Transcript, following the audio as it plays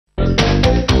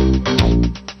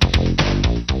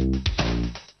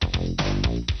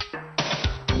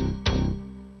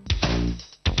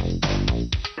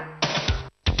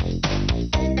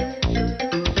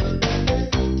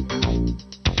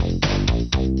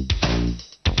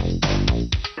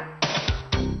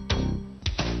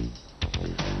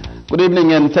Good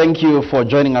evening and thank you for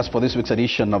joining us for this week's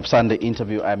edition of Sunday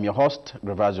Interview. I'm your host,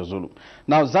 Grevazio Zulu.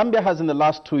 Now, Zambia has in the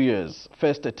last 2 years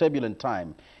faced a turbulent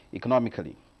time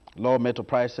economically. Low metal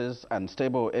prices,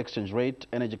 unstable exchange rate,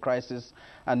 energy crisis,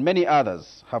 and many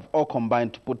others have all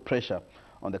combined to put pressure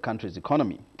on the country's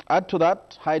economy. Add to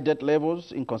that high debt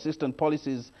levels, inconsistent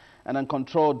policies, and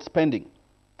uncontrolled spending.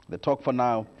 The talk for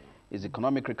now is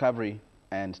economic recovery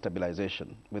and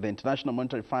stabilization. With the International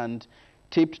Monetary Fund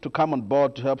tipped to come on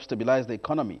board to help stabilize the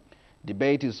economy,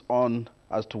 debate is on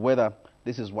as to whether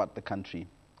this is what the country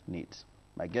needs.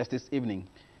 My guest this evening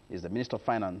is the Minister of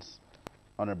Finance,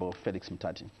 Honorable Felix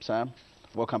Mutati. Sir,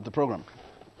 welcome to the program.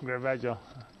 Grevazio,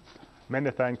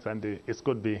 many thanks, and it's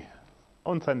good to be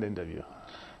on Sunday Interview.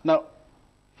 Now,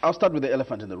 I'll start with the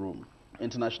elephant in the room.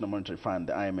 International Monetary Fund,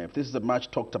 the IMF. This is a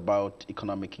much talked about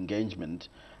economic engagement,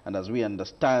 and as we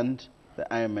understand, the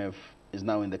IMF is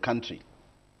now in the country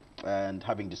and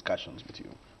having discussions with you.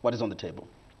 What is on the table?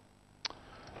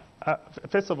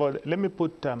 First of all, let me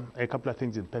put a couple of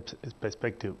things in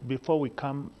perspective before we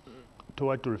come to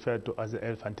what you refer to as the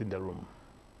elephant in the room.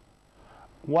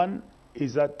 One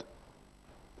is that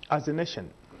as a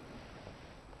nation,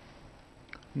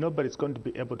 nobody's going to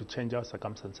be able to change our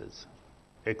circumstances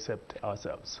except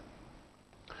ourselves.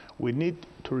 We need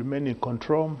to remain in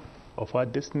control of our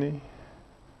destiny.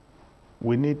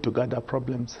 We need to guard our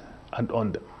problems and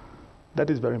own them. That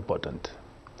is very important.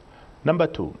 Number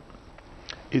two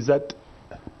is that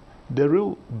the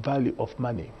real value of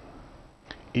money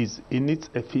is in its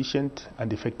efficient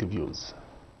and effective use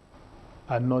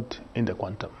and not in the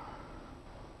quantum.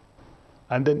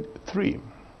 And then three,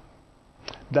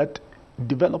 that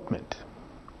development,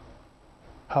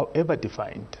 however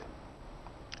defined,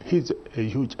 is a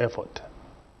huge effort.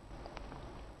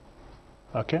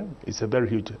 Okay? It's a very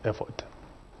huge effort.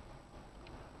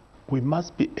 We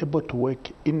must be able to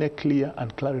work in a clear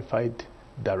and clarified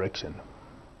direction,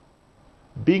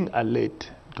 being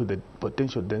alert to the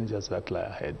potential dangers that lie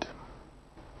ahead.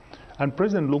 And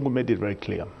President Lungu made it very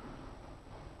clear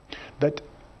that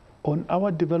on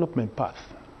our development path,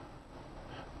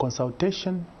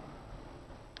 consultation,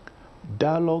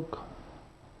 dialogue,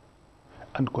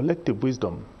 and collective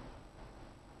wisdom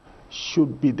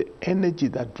should be the energy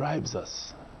that drives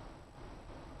us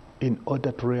in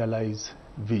order to realize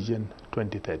Vision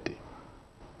 2030.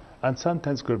 And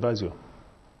sometimes, Grevazio,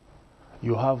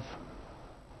 you have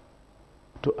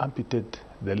to amputate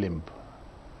the limb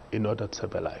in order to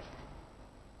save a life.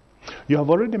 You have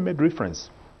already made reference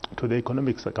to the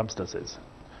economic circumstances.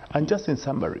 And just in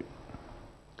summary,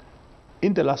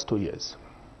 in the last 2 years,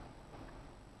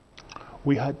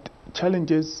 we had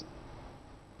challenges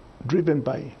driven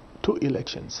by 2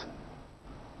 elections,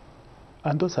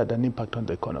 and those had an impact on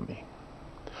the economy.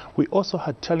 We also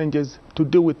had challenges to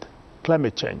deal with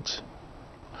climate change,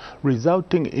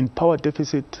 resulting in power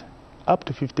deficit up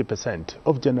to 50%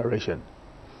 of generation.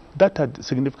 That had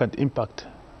significant impact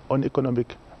on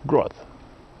economic growth.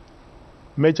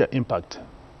 Major impact.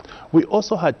 We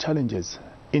also had challenges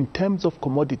in terms of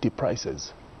commodity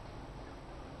prices.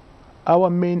 Our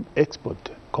main export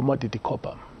commodity,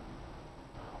 copper,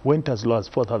 went as low as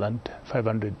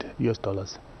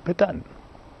 $4,500 per ton.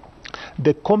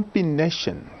 The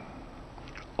combination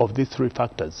of these 3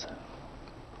 factors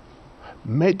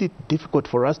made it difficult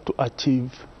for us to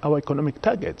achieve our economic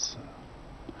targets.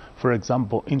 For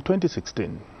example, in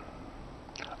 2016,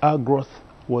 our growth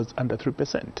was under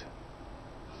 3%.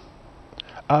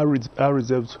 Our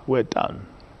reserves were down.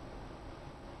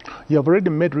 You have already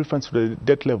made reference to the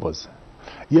debt levels.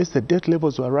 Yes, the debt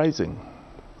levels were rising,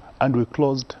 and we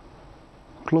closed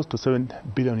close to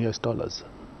 $7 billion.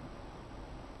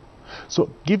 So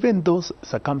given those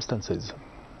circumstances,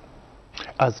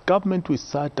 as government we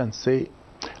sat and say,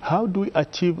 how do we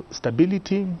achieve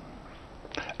stability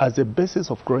as a basis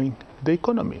of growing the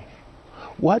economy?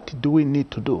 What do we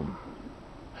need to do?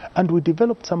 And we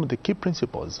developed some of the key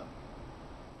principles.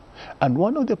 And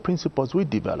one of the principles we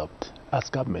developed as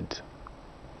government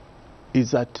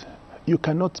is that you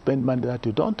cannot spend money that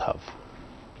you don't have.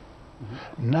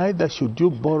 Neither should you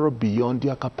borrow beyond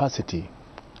your capacity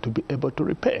to be able to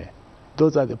repay.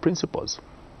 Those are the principles.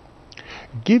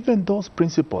 Given those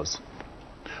principles,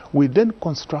 we then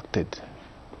constructed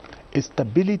a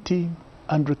stability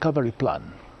and recovery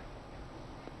plan,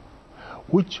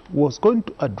 which was going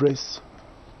to address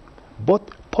both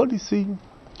policy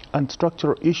and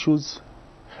structural issues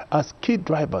as key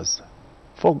drivers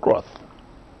for growth.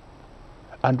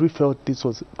 And we felt this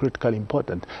was critically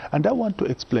important. And I want to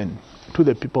explain to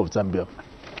the people of Zambia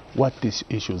what these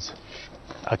issues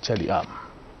actually are.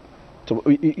 So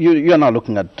you are now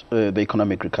looking at the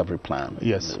economic recovery plan.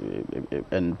 Yes.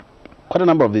 And quite a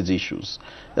number of these issues,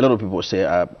 a lot of people say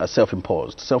are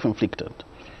self-imposed, self-inflicted,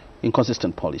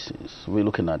 inconsistent policies. We're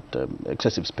looking at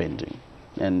excessive spending.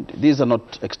 And these are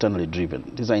not externally driven.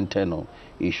 These are internal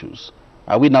issues.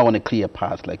 Are we now on a clear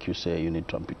path, like you say, you need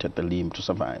to amputate the limb to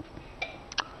survive?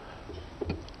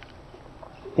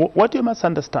 What you must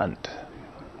understand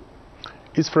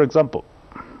is, for example,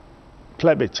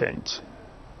 climate change,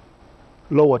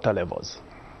 low water levels.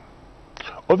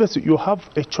 Obviously, you have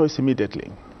a choice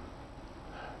immediately.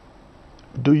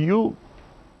 Do you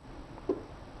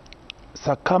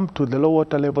succumb to the low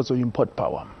water levels or import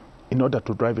power in order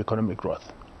to drive economic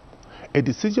growth? A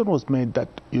decision was made that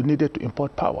you needed to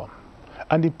import power,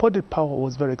 and imported power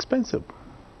was very expensive.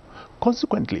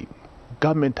 Consequently,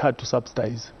 government had to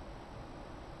subsidize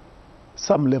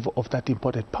some level of that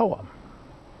imported power.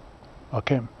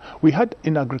 Okay, we had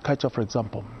in agriculture, for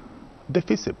example, the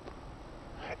FISIP.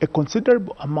 A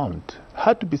considerable amount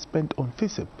had to be spent on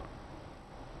FISIP.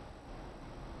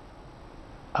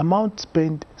 Amount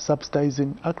spent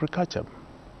subsidizing agriculture.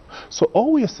 So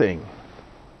all we are saying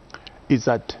is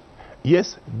that,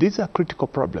 yes, these are critical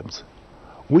problems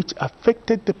which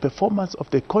affected the performance of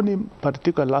the economy,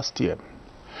 particularly last year.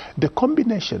 The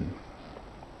combination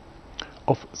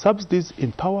of subsidies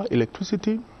in power,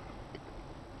 electricity,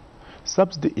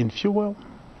 subsidy in fuel,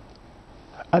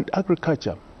 and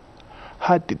agriculture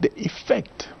had the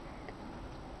effect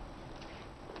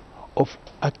of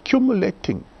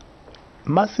accumulating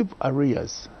massive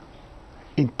arrears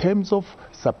in terms of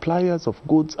suppliers of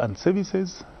goods and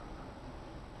services,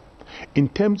 in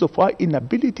terms of our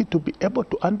inability to be able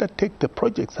to undertake the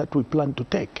projects that we plan to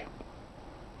take.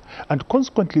 And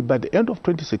consequently, by the end of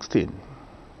 2016,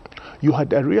 you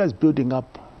had arrears building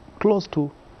up close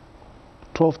to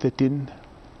 12-13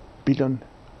 billion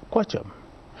kwacha,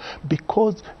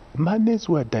 because monies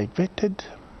were diverted,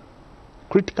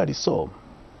 critically so,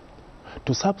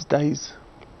 to subsidize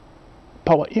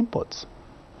power imports.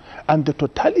 And the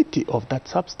totality of that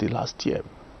subsidy last year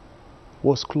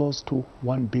was close to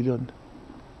 $1 billion.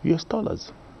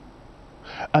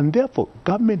 And therefore,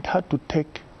 government had to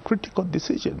take critical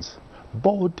decisions,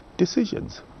 bold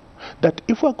decisions, that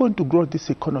if we're going to grow this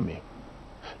economy,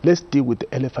 let's deal with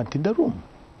the elephant in the room.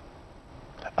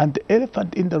 And the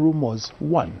elephant in the room was,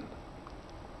 one,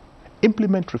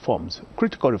 implement reforms,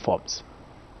 critical reforms.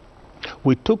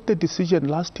 We took the decision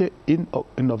last year in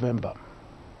November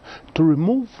to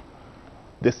remove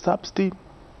the subsidy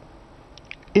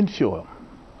in fuel,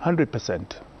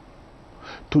 100%.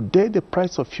 Today, the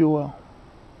price of fuel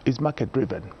is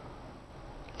market-driven.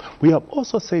 We have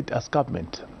also said as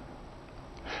government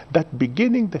that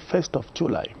beginning the 1st of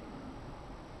July,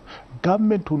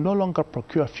 government will no longer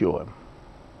procure fuel.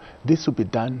 This will be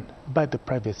done by the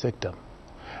private sector.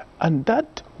 And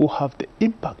that will have the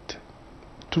impact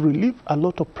to relieve a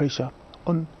lot of pressure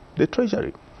on the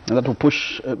treasury. And that will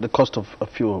push the cost of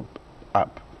fuel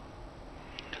up.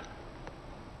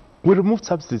 We removed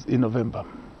subsidies in November.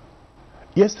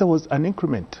 Yes, there was an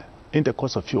increment in the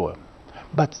cost of fuel,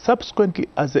 but subsequently,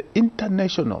 as the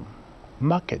international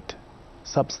market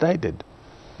subsided,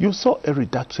 you saw a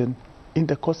reduction in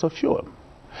the cost of fuel.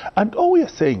 And all we are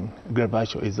saying,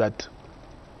 Grevazio, is that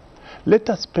let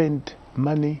us spend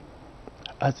money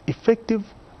as effective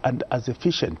and as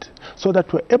efficient so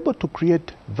that we're able to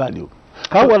create value.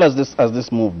 How well has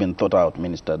this move been thought out,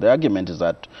 Minister? The argument is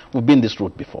that we've been this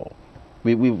route before.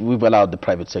 We've allowed the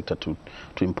private sector to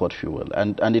import fuel,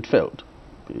 and it failed.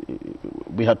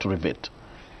 We had to revert.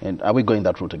 And are we going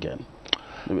that route again?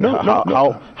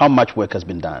 How much work has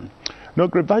been done? No,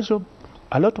 Grevazio,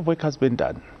 a lot of work has been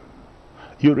done.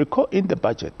 You recall in the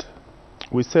budget,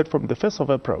 we said from the 1st of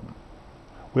April,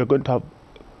 we are going to have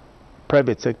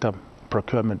private sector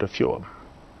procurement of fuel.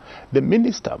 The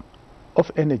Minister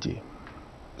of Energy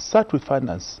sat with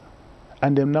finance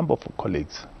and a number of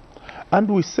colleagues, and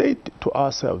we said to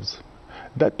ourselves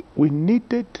that we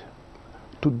needed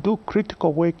to do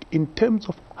critical work in terms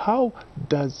of how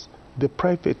does the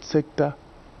private sector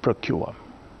procure?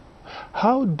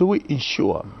 How do we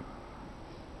ensure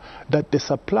that the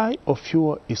supply of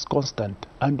fuel is constant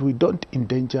and we don't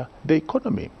endanger the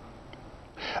economy?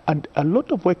 And a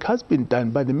lot of work has been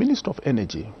done by the Minister of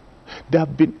Energy. They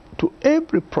have been to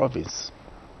every province.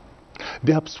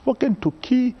 They have spoken to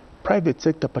key private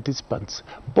sector participants,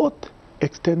 both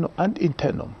external and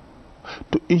internal,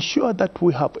 to ensure that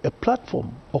we have a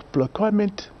platform of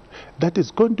procurement that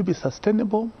is going to be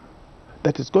sustainable,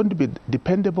 that is going to be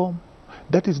dependable,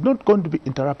 that is not going to be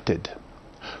interrupted.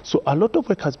 So a lot of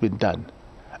work has been done,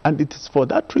 and it is for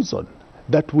that reason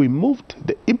that we moved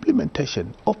the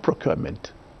implementation of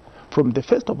procurement from the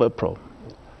 1st of April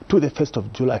to the 1st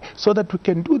of July, so that we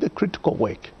can do the critical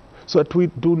work, so that we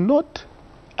do not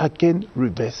again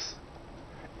reverse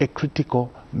a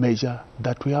critical measure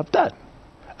that we have done.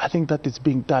 I think that is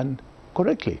being done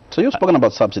correctly. So you've spoken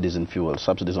about subsidies in fuel,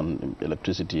 subsidies on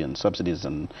electricity, and subsidies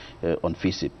on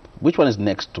FISIP. Which one is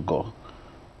next to go?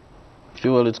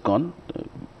 Fuel is gone.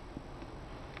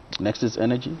 Next is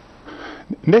energy.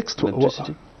 Next,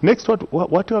 electricity.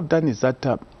 What we have done is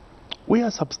that we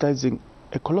are subsidizing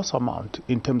a colossal amount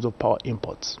in terms of power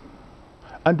imports,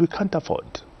 and we can't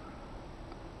afford.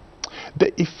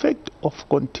 The effect of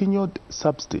continued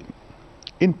subsidy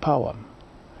in power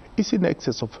is in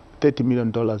excess of $30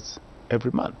 million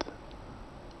every month.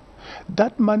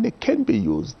 That money can be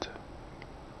used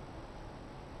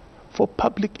for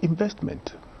public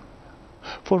investment.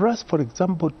 For us, for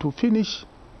example, to finish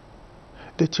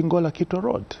the Chingola-Quito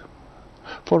road,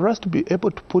 for us to be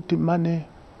able to put in money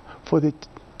for the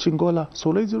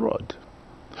Chingola-Solwezi road,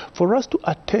 for us to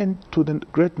attend to the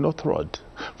Great North Road,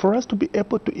 for us to be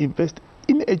able to invest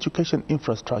in education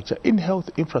infrastructure, in health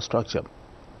infrastructure,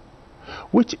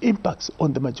 which impacts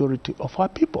on the majority of our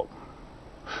people.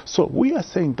 So we are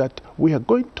saying that we are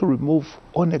going to remove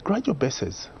on a gradual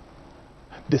basis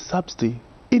the subsidy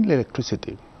in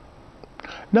electricity.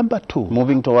 Number two,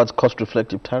 moving towards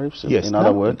cost-reflective tariffs, yes, in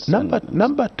other words.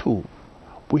 Number two,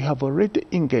 we have already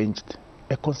engaged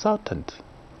a consultant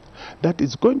that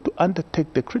is going to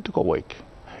undertake the critical work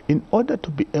in order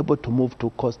to be able to move to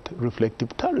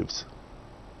cost-reflective tariffs.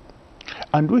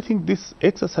 And we think this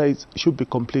exercise should be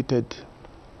completed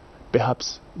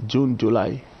perhaps June,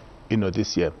 July,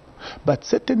 this year. But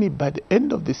certainly by the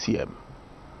end of this year,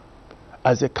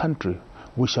 as a country,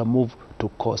 we shall move to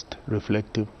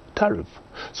cost-reflective tariff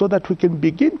so that we can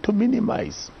begin to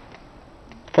minimize.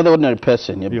 For the ordinary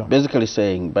person, you're basically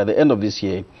saying by the end of this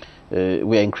year,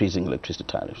 we are increasing electricity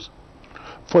tariffs.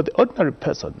 For the ordinary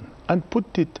person, and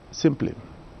put it simply,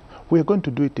 we are going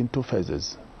to do it in two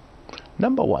phases.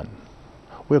 Number one,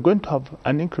 we are going to have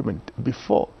an increment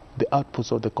before the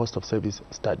outputs of the cost of service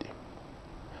study.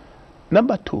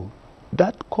 Number two,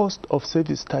 that cost of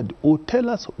service study will tell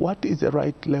us what is the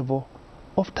right level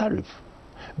of tariff.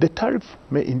 The tariff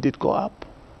may indeed go up.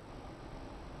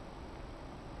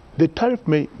 The tariff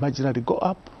may marginally go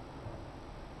up.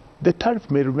 The tariff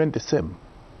may remain the same.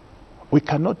 We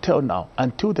cannot tell now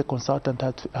until the consultant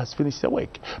has finished the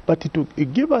work. But it will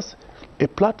give us a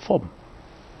platform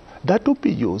that will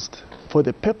be used for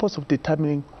the purpose of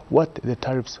determining what the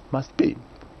tariffs must be.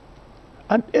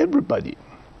 And everybody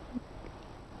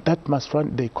that must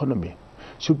run the economy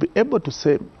should be able to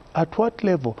say, at what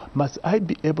level must I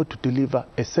be able to deliver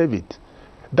a service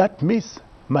that meets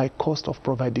my cost of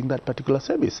providing that particular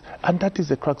service? And that is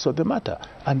the crux of the matter.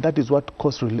 And that is what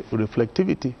cost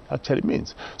reflectivity actually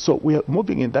means. So we are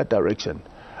moving in that direction.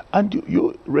 And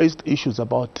you raised issues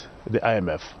about the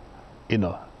IMF,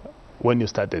 when you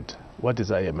started. What is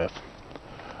IMF?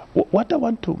 What I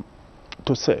want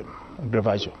to say,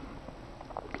 Grevazio,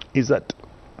 is that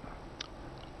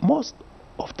most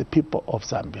of the people of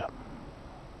Zambia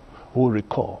will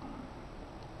recall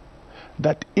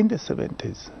that in the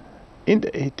 70s, in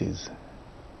the 80s,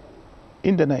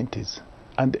 in the 90s,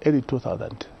 and the early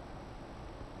 2000s,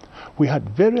 we had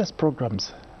various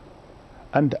programs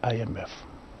under IMF.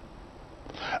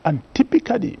 And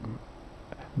typically,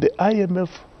 the IMF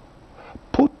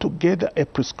put together a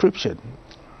prescription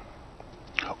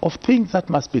of things that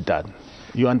must be done,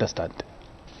 you understand,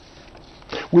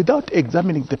 without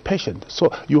examining the patient. So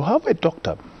you have a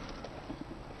doctor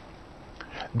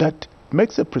that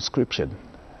makes a prescription,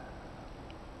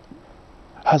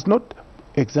 has not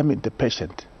examined the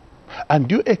patient, and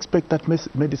do you expect that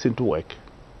medicine to work?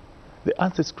 The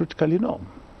answer is critically no.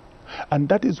 And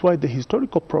that is why the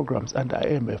historical programs under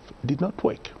IMF did not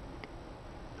work.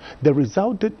 They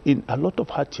resulted in a lot of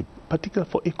hardship,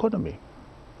 particularly for economy.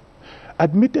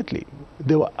 Admittedly,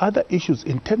 there were other issues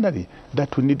internally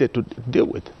that we needed to deal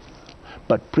with,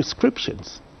 but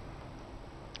prescriptions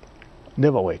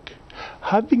never work.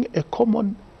 Having a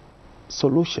common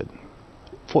solution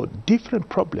for different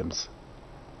problems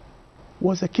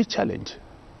was a key challenge,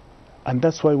 and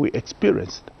that's why we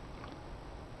experienced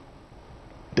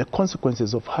the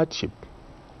consequences of hardship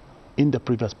in the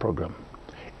previous program.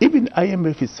 Even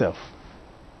IMF itself,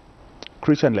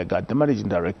 Christian Lagarde, the managing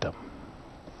director,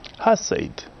 has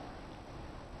said,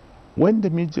 when the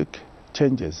music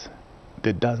changes,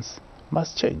 the dance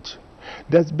must change.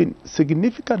 There's been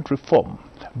significant reform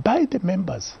by the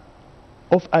members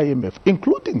of IMF,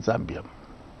 including Zambia,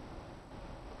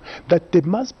 that there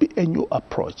must be a new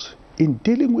approach in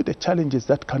dealing with the challenges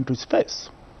that countries face.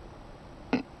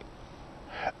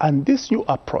 And this new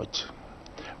approach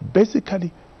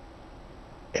basically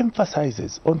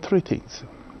emphasizes on three things.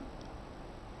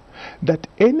 that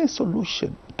any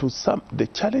solution to the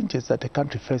challenges that a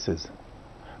country faces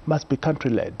must be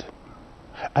country-led.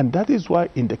 And that is why,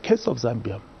 in the case of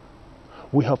Zambia,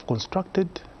 we have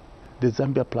constructed the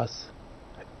Zambia Plus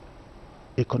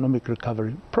Economic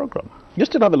Recovery Program. You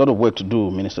still have a lot of work to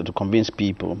do, Minister, to convince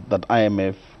people that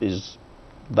IMF is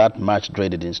that much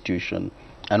dreaded institution,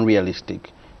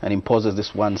 unrealistic, and imposes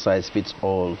this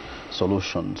one-size-fits-all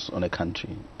solutions on a country.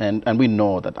 And we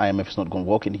know that IMF is not going to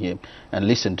walk in here and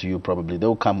listen to you probably.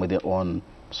 They'll come with their own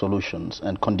solutions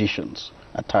and conditions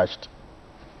attached.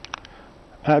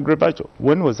 Grevazio,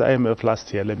 when was IMF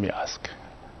last year, let me ask,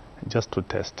 just to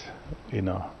test,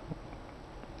 to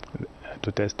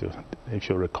test you, if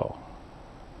you recall.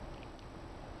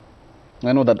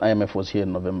 I know that IMF was here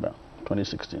in November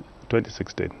 2016.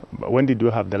 2016. But when did you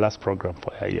have the last program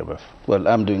for IMF? Well,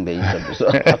 I'm doing the interview, so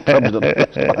I probably don't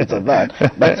answer that.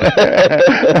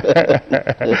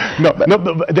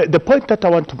 But the point that I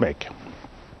want to make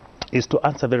is to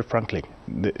answer very frankly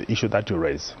the issue that you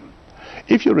raise.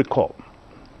 If you recall,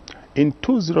 in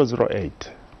 2008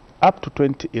 up to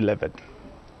 2011,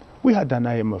 we had an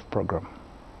IMF program.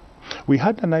 We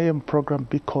had an IMF program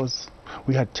because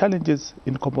we had challenges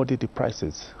in commodity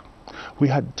prices. We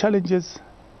had challenges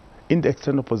in the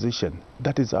external position,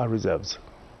 that is our reserves.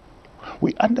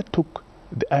 We undertook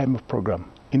the IMF program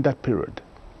in that period.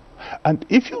 And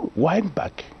if you wind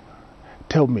back,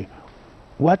 tell me,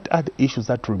 what are the issues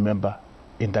that you remember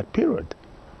in that period?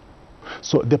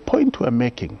 So the point we're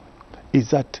making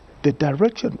is that the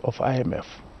direction of IMF,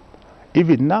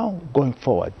 even now going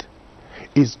forward,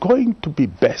 is going to be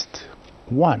best,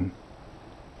 one,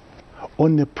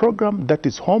 on a program that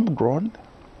is homegrown,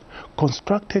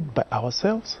 constructed by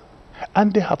ourselves,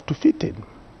 and they have to fit in.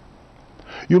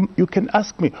 You can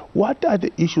ask me, what are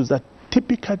the issues that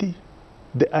typically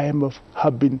the IMF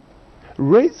have been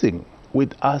raising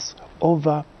with us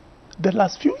over the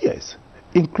last few years,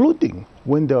 including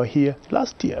when they were here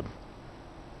last year?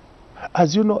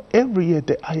 As you know, every year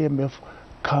the IMF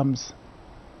comes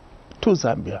to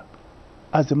Zambia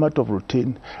as a matter of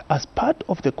routine, as part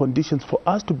of the conditions for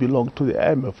us to belong to the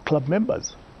IMF club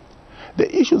members.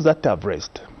 The issues that I've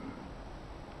raised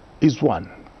is one,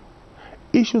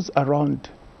 issues around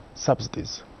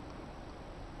subsidies.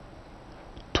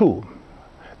 Two,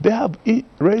 they have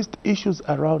raised issues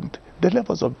around the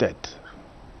levels of debt.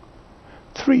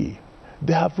 Three,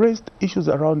 they have raised issues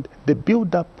around the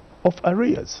build-up of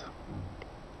arrears.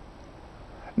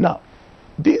 Now,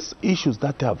 these issues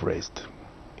that they have raised,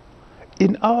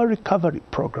 in our recovery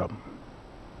program,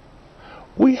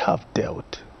 we have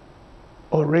dealt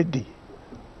already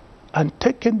and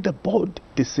taken the bold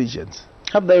decisions.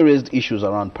 Have they raised issues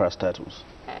around parastatals?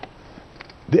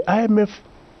 The IMF,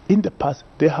 in the past,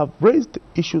 they have raised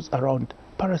issues around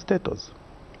parastatals.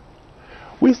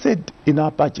 We said in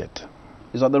our budget.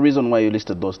 Is that the reason why you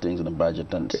listed those things in the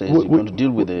budget and says you're going to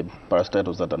deal with the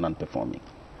parastatals that are non-performing?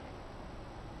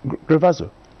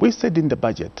 Grevazio, we said in the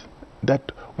budget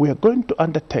that we are going to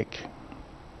undertake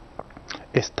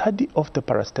a study of the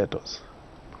parastatals.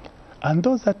 And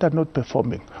those that are not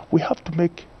performing, we have to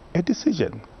make a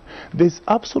decision. There's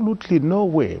absolutely no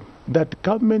way that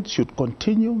government should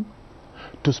continue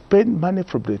to spend money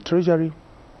from the treasury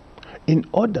in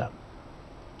order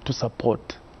to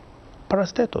support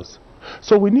parastatals.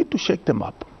 So we need to shake them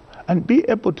up and be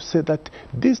able to say that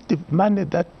this money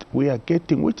that we are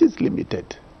getting, which is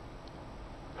limited,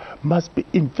 must be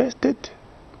invested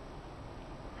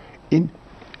in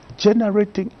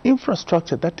generating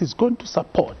infrastructure that is going to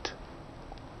support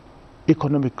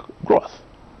economic growth.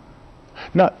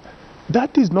 Now,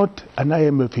 that is not an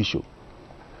IMF issue.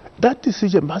 That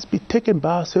decision must be taken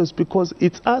by ourselves because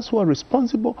it's us who are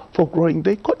responsible for growing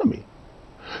the economy.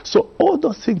 So all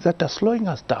those things that are slowing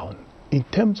us down in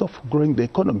terms of growing the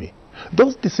economy,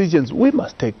 those decisions we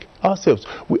must take ourselves.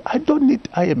 I don't need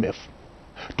IMF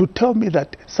to tell me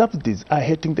that subsidies are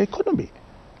hurting the economy.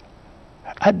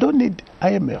 I don't need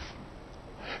IMF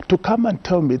to come and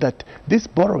tell me that these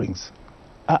borrowings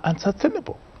are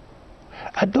unsustainable.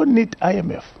 I don't need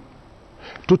IMF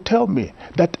to tell me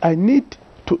that I need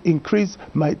to increase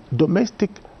my domestic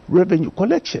revenue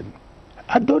collection.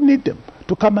 I don't need them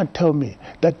to come and tell me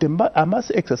that I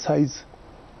must exercise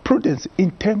prudence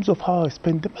in terms of how I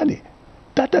spend the money.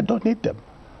 That I don't need them.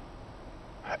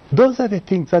 Those are the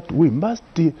things that we must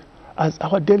do as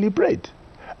our daily bread,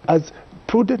 as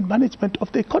prudent management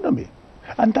of the economy.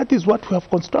 And that is what we have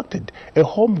constructed, a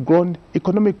homegrown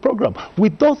economic program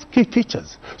with those key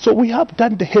features. So we have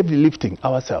done the heavy lifting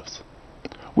ourselves.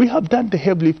 We have done the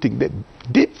heavy lifting, the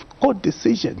difficult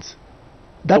decisions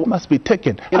That must be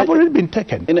taken. Have already been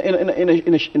taken. In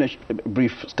a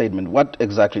brief statement, what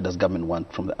exactly does government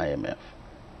want from the IMF?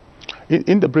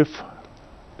 In the brief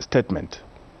statement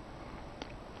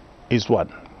is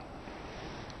one.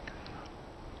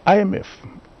 IMF,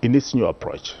 in its new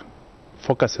approach,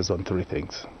 focuses on three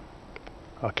things.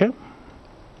 Okay?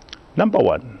 Number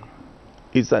one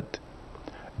is that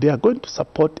they are going to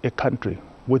support a country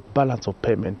with balance of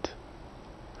payment,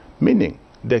 meaning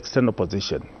the external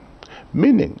position,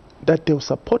 meaning that they will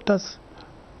support us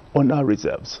on our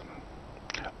reserves.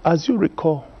 As you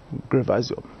recall,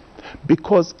 Grevazio,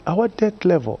 because our debt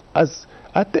level, as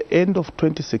at the end of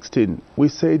 2016, we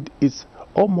said it's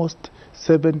almost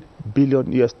 $7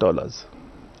 billion US dollars.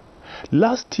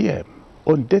 Last year,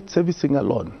 on debt servicing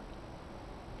alone,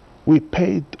 we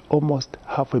paid almost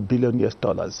 $500 million US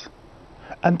dollars.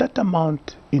 And that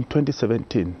amount in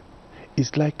 2017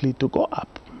 is likely to go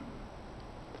up.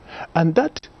 And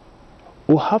that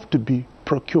will have to be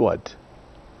procured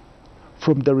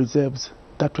from the reserves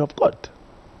that we have got.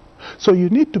 So you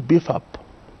need to beef up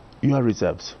your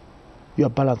reserves, your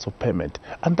balance of payment,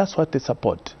 and that's what they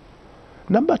support.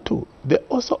 Number two, they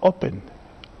also open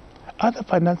other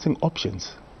financing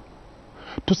options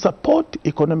to support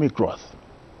economic growth.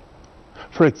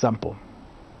 For example,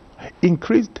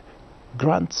 increased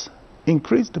grants,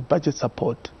 increased budget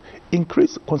support,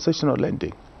 increased concessional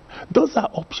lending. Those are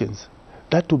options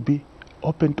that will be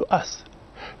open to us.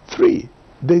 Three,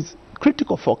 there's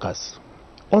critical focus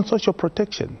on social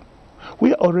protection.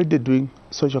 We are already doing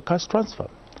social cash transfer.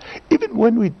 Even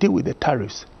when we deal with the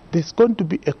tariffs, there's going to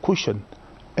be a cushion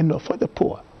for the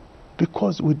poor,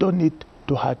 because we don't need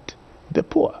to hurt the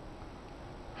poor.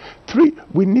 Three,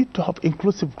 we need to have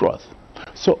inclusive growth.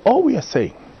 So all we are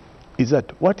saying is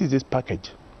that, what is this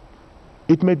package?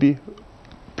 It may be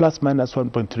plus minus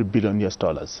 1.3 billion US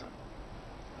dollars.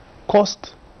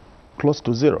 Cost close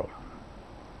to zero.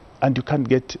 And you can't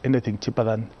get anything cheaper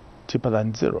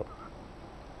than zero.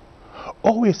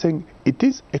 All we're saying, it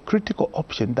is a critical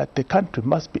option that the country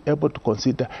must be able to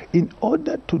consider in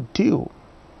order to deal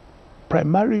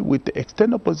primarily with the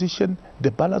external position, the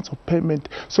balance of payment,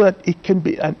 so that it can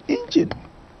be an engine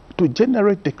to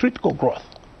generate the critical growth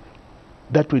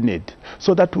that we need,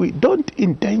 so that we don't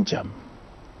endanger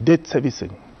debt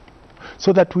servicing,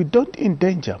 so that we don't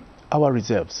endanger our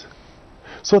reserves,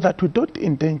 so that we don't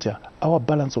endanger our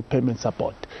balance of payment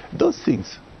support. Those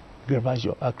things,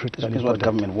 Grevazio, are critically important. Is what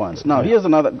government wants. Now, here's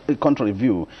another contrary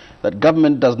view, that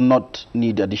government does not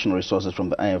need additional resources from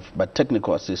the IMF, but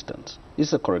technical assistance. Is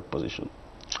this a correct position?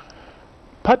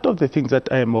 Part of the things that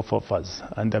IMF offers,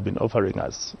 and they've been offering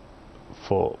us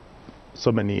for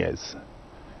so many years,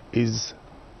 is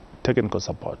technical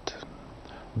support.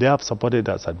 They have supported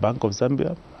us at Bank of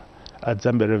Zambia, at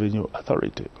Zambia Revenue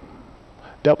Authority.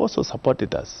 They have also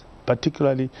supported us,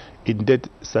 particularly in debt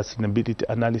sustainability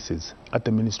analysis at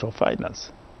the Ministry of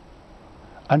Finance.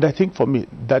 And I think for me,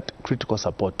 that critical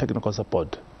support, technical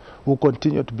support, will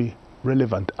continue to be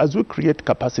relevant as we create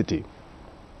capacity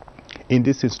in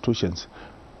these institutions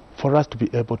for us to be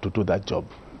able to do that job.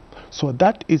 So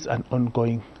that is an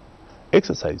ongoing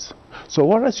exercise. So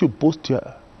whereas you boost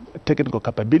your technical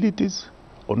capabilities,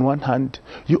 on one hand,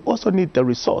 you also need the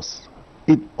resource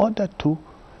in order to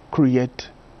create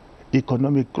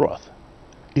economic growth,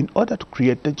 in order to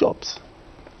create the jobs,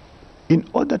 in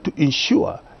order to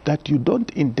ensure that you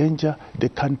don't endanger the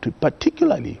country,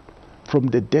 particularly from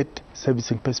the debt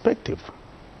servicing perspective.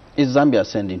 Is Zambia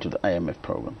ascending to the IMF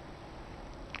program?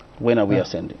 When are we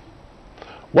ascending?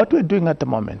 What we're doing at the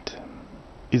moment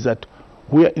is that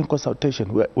we are in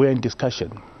consultation, we're in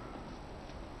discussion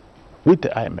with the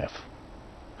IMF,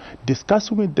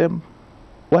 discussing with them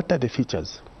what are the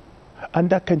features.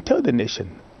 And I can tell the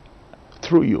nation,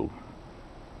 through you,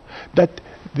 that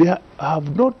they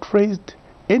have not raised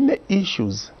any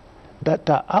issues that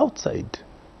are outside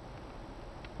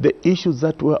the issues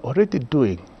that we're already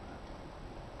doing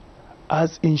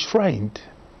as enshrined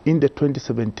in the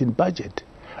 2017 budget,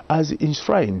 as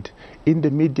enshrined in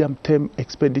the medium-term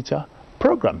expenditure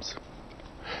programs.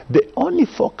 The only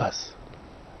focus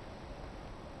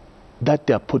that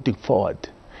they are putting forward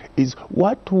is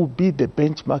what will be the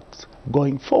benchmarks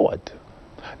going forward.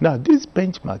 Now, these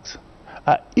benchmarks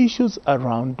are issues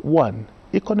around, one,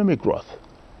 economic growth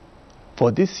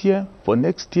for this year, for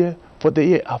next year, for the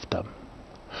year after.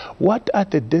 What are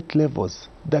the debt levels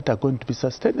that are going to be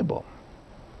sustainable?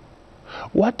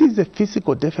 What is the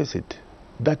fiscal deficit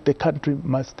that the country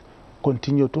must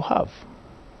continue to have?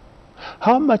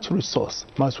 How much resource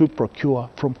must we procure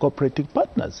from cooperating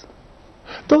partners?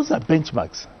 Those are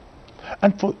benchmarks.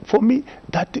 And for me,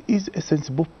 that is a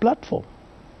sensible platform.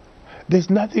 There's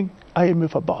nothing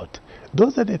IMF about.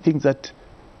 Those are the things that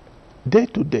day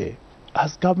to day,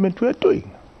 as government, we are doing.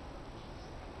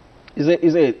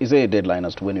 Is there a deadline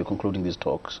as to when you're concluding these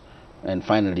talks and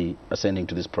finally ascending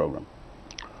to this program?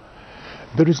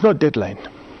 There is no deadline.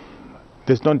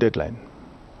 There's no deadline.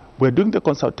 We're doing the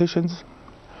consultations.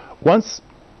 Once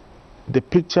the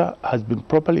picture has been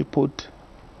properly put,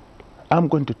 I'm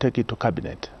going to take it to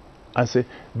Cabinet and say,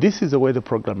 this is the way the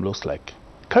program looks like.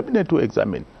 Cabinet will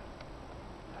examine.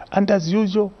 And as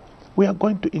usual, we are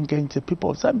going to engage the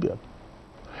people of Zambia.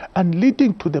 And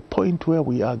leading to the point where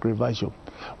we are, Grevazio,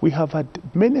 we have had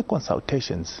many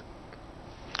consultations.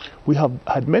 We have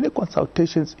had many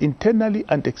consultations internally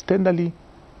and externally,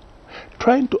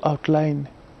 trying to outline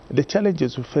the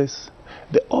challenges we face,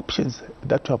 the options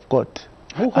that we have got.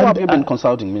 Who have you been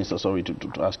consulting, Minister? Sorry to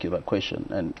ask you that question.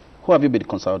 And who have you been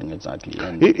consulting exactly?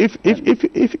 And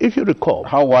if you recall,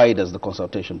 how wide has the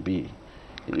consultation been?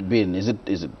 Is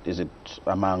it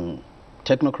among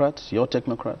technocrats, your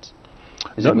technocrats?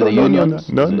 Is it with the unions?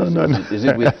 No. Is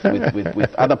it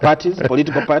with other parties,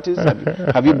 political parties?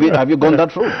 Have you gone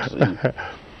that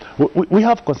route? We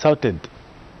have consulted.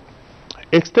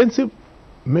 Extensive,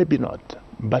 maybe not,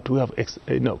 but we have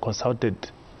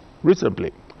consulted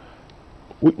reasonably.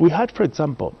 We had, for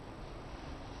example,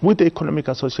 with the Economic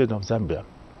Association of Zambia,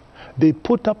 they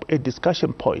put up a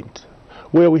discussion point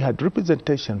where we had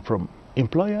representation from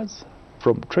employers,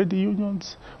 from trade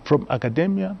unions, from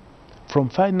academia, from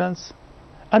finance,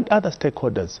 and other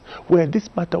stakeholders, where this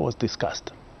matter was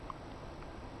discussed.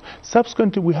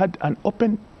 Subsequently, we had an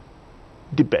open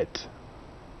debate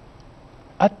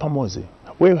at Pamozi,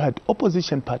 where we had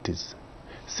opposition parties,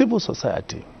 civil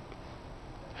society,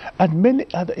 and many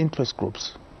other interest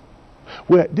groups,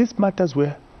 where these matters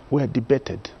were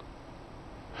debated.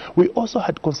 We also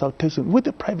had consultation with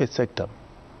the private sector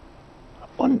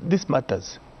on these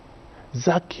matters.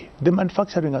 ZACI, the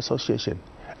Manufacturing Association,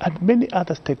 and many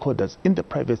other stakeholders in the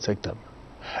private sector.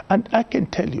 And I can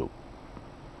tell you,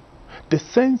 the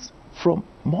sense from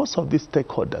most of these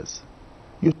stakeholders,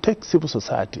 you take civil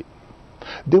society,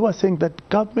 they were saying that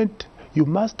government, you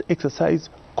must exercise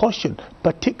caution,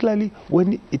 particularly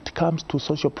when it comes to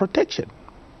social protection.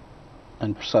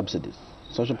 And subsidies.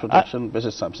 Social protection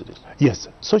versus subsidies. Yes,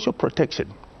 social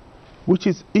protection, which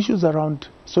is issues around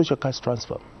social cash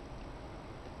transfer.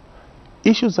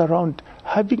 Issues around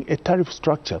having a tariff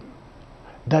structure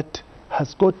that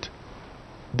has got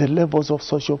the levels of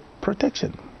social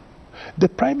protection. The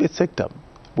private sector,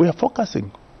 we are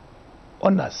focusing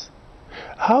on us.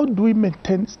 How do we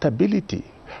maintain stability?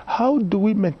 How do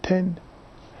we maintain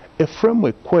a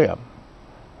framework where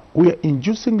we are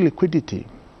inducing liquidity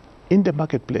in the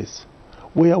marketplace,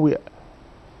 where we are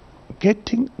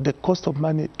getting the cost of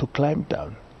money to climb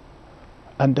down?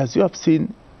 And as you have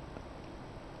seen,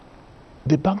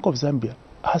 the Bank of Zambia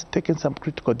has taken some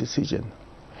critical decision.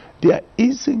 They are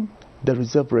easing the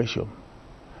reserve ratio.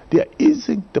 They are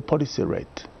easing the policy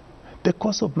rate. The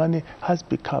cost of money has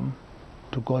become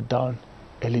to go down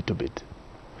a little bit.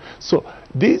 So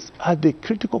these are the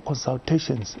critical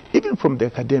consultations, even from the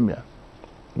academia,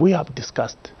 we have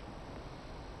discussed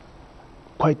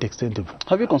quite extensive.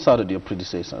 Have you consulted your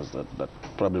predecessors that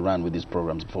probably ran with these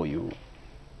programs before you?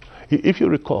 If you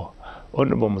recall,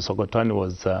 Honorable Musokotwane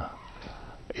was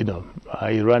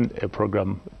I ran a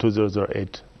program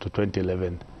 2008 to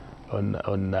 2011 on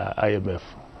IMF,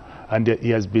 and he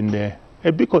has been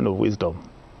a beacon of wisdom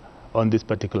on this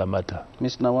particular matter.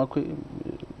 Mr. Nawakwi,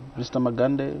 Mr.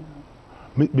 Magande?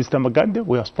 Mr. Magande,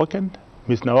 we have spoken.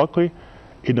 Ms. Nawakwi,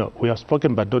 we have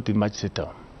spoken, but not in much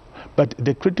detail. But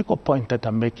the critical point that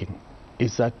I'm making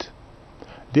is that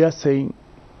they are saying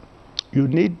you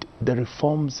need the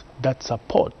reforms that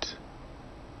support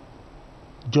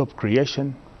job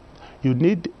creation. You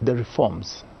need the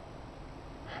reforms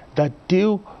that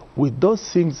deal with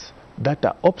those things that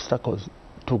are obstacles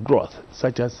to growth,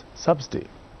 such as subsidy.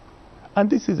 And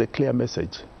this is a clear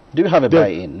message. Do you have a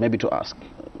buy-in, maybe to ask?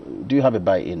 Do you have a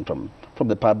buy-in from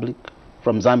the public,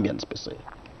 from Zambians per se?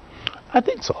 I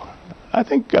think so. I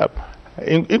think,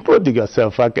 including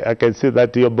yourself, I can see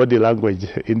that your body language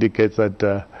indicates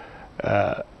that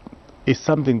it's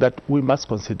something that we must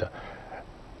consider.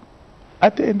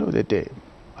 At the end of the day,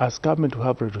 as government, we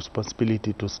have a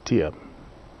responsibility to steer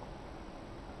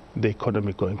the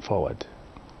economy going forward.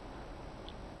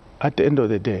 At the end of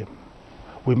the day,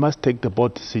 we must take the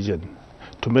bold decision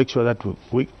to make sure that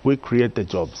we create the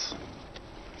jobs.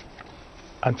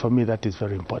 And for me, that is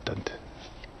very important.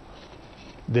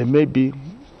 There may be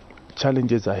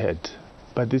challenges ahead,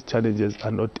 but these challenges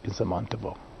are not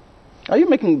insurmountable. Are you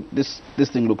making this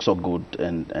thing look so good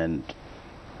and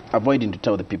avoiding to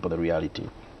tell the people the reality?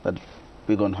 That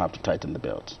we're going to have to tighten the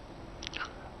belt?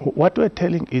 What we're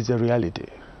telling is a reality.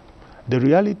 The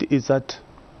reality is that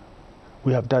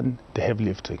we have done the heavy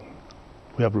lifting.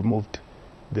 We have removed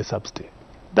the subsidy.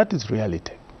 That is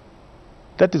reality.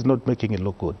 That is not making it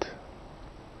look good.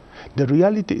 The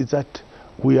reality is that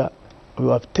we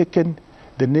have taken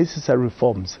the necessary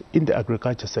reforms in the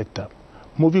agriculture sector,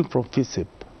 moving from FISIP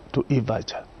to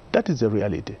e-voucher. That is the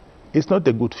reality. It's not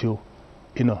a good feel,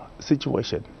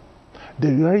 situation.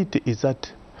 The reality is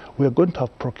that we are going to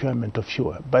have procurement of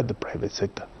fuel by the private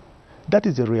sector. That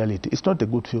is the reality. It's not a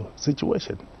good feel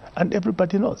situation. And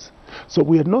everybody knows. So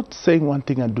we are not saying one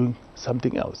thing and doing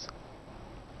something else.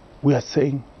 We are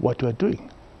saying what we are doing,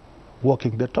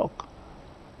 walking the talk.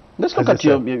 Let's look at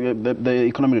the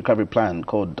economic recovery plan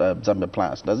called Zambia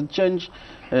Plus. Does it change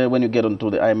when you get onto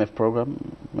the IMF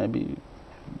program? Maybe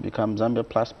become Zambia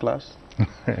Plus Plus?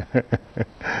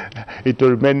 It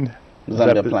will remain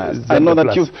Zambia Plus. Zambia I know that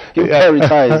Plus. you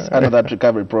prioritize under that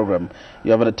recovery program.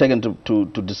 You have undertaken to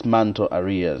dismantle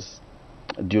arrears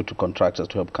due to contractors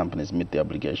to help companies meet their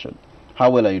obligation. How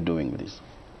well are you doing with this?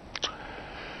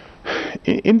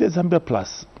 In the Zambia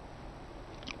Plus,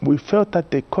 we felt that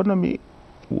the economy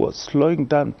was slowing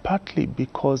down partly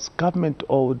because government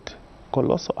owed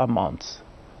colossal amounts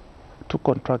to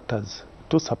contractors,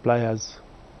 to suppliers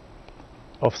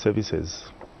of services.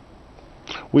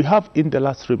 We have in the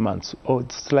last 3 months, or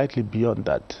slightly beyond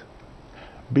that,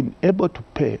 been able to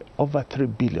pay over 3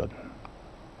 billion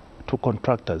to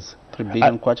contractors. 3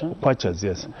 billion kwacha? Kwachas,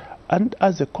 yes. And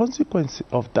as a consequence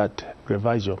of that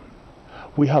Grevazio,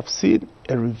 we have seen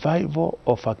a revival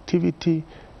of activity,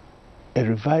 a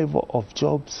revival of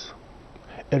jobs,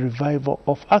 a revival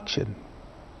of action.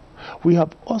 We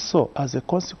have also, as a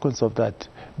consequence of that,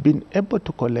 been able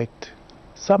to collect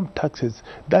some taxes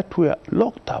that were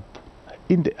locked up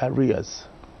in the arrears.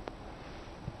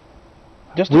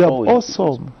 We have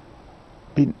also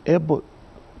been able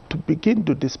to begin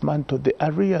to dismantle the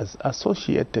arrears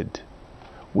associated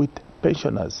with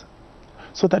pensioners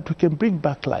so that we can bring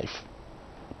back life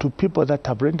to people that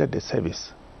have rendered a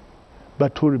service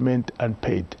but who remained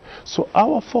unpaid. So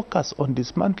our focus on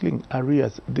dismantling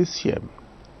arrears this year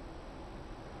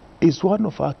is one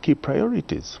of our key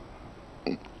priorities.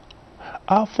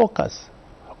 Our focus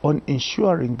on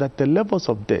ensuring that the levels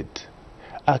of debt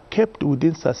are kept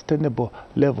within sustainable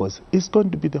levels is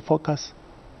going to be the focus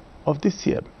of this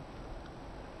year.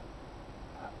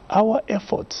 Our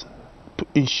efforts to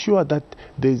ensure that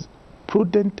there is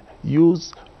prudent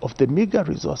use of the meager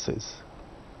resources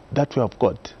that we have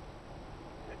got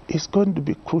is going to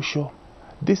be crucial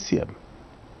this year.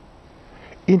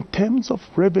 In terms of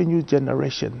revenue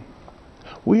generation,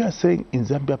 we are saying in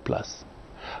Zambia Plus,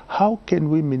 how can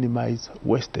we minimize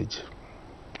wastage?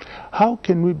 How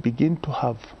can we begin to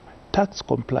have tax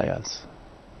compliance?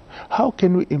 How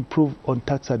can we improve on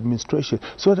tax administration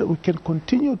so that we can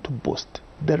continue to boost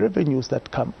the revenues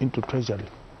that come into Treasury?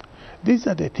 These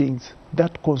are the things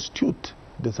that constitute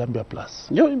the Zambia Plus.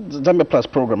 Your Zambia Plus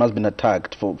program has been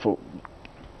attacked for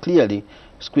clearly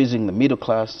squeezing the middle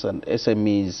class and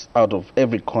SMEs out of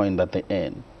every coin that they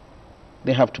earn.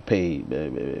 They have to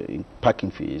pay parking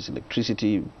fees,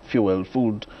 electricity, fuel,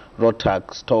 food, road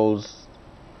tax, tolls,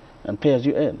 and pay as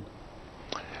you earn.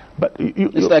 But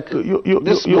it's like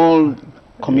this small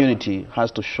community has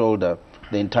to shoulder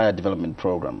the entire development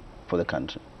program for the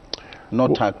country. No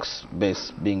tax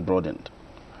base being broadened.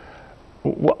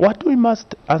 What we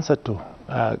must answer to,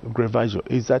 Grevazio,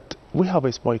 is that we have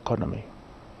a small economy.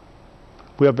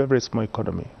 We have a very small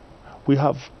economy. We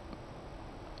have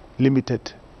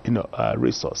limited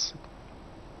resource.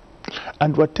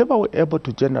 And whatever we're able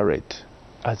to generate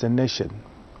as a nation,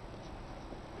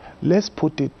 let's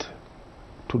put it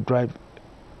to drive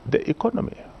the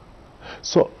economy.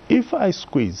 So if I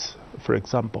squeeze, for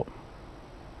example,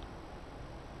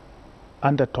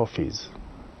 under toll fees,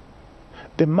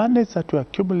 the monies that we're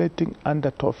accumulating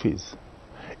under toll fees,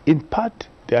 in part,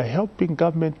 they are helping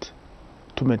government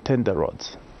to maintain the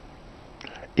roads.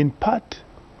 In part,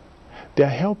 they are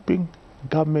helping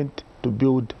government to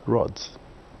build roads.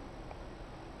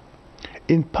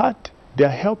 In part, they are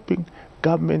helping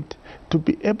government to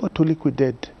be able to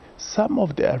liquidate some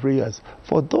of the arrears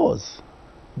for those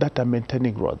that are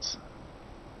maintaining roads.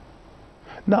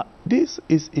 Now, this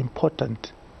is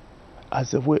important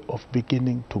as a way of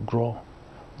beginning to grow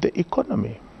the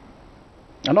economy.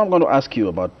 And I'm going to ask you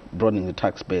about broadening the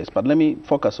tax base, but let me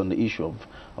focus on the issue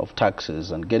of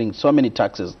taxes and getting so many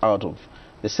taxes out of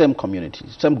the same community,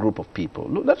 same group of people.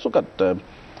 Look, let's look at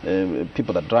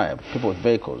people that drive, people with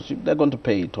vehicles. They're going to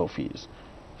pay toll fees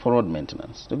for road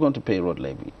maintenance. They're going to pay road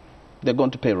levy. They're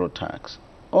going to pay road tax.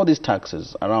 All these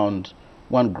taxes around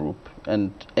one group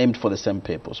and aimed for the same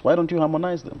purpose. Why don't you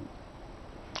harmonize them?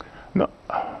 No.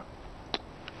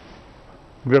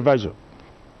 Grevazio,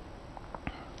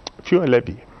 fuel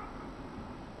levy,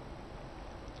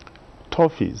 toll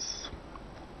fees,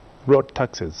 road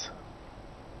taxes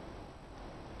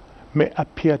may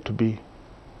appear to be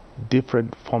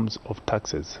different forms of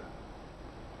taxes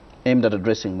aimed at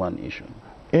addressing one issue.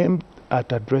 Aimed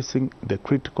at addressing the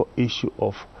critical issue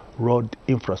of road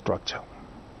infrastructure.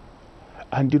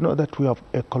 And you know that we have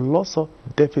a colossal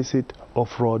deficit of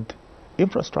road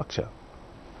infrastructure,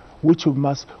 which we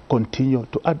must continue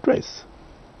to address.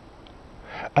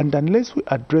 And unless we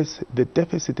address the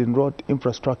deficit in road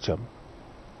infrastructure,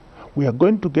 we are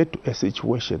going to get to a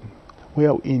situation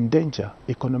where we endanger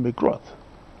economic growth.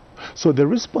 So the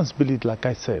responsibility, like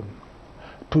I said,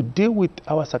 to deal with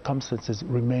our circumstances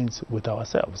remains with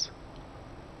ourselves.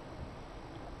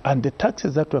 And the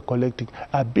taxes that we're collecting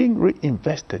are being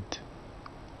reinvested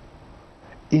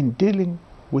in dealing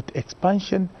with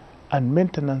expansion and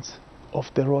maintenance of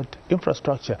the road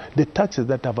infrastructure, the taxes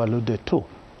that I've alluded to.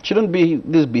 Shouldn't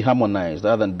this be harmonized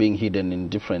rather than being hidden in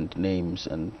different names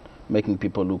and making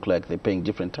people look like they're paying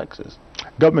different taxes?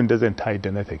 Government doesn't hide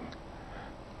anything.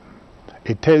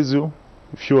 It tells you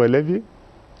fuel levy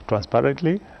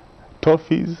transparently, toll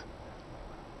fees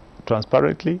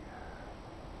transparently,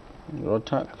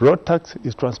 road tax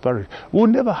is transparent. We'll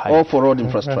never hide. All for road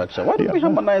infrastructure. Why don't we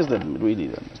harmonize them really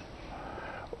then?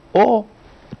 Or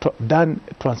done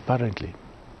transparently.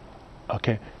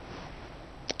 Okay.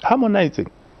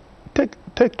 Harmonizing.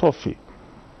 Take toll fee.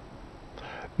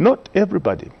 Not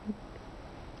everybody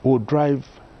will drive,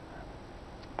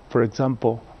 for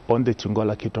example, on the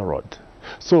Chingola-Quito road.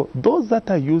 So those that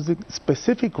are using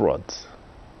specific roads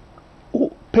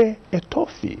will pay a toll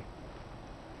fee.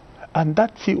 And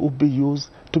that fee will be used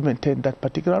to maintain that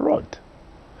particular road.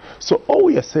 So all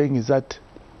we are saying is that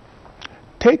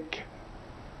take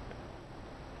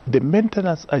the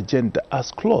maintenance agenda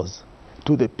as close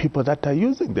to the people that are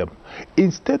using them,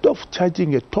 instead of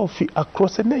charging a toll fee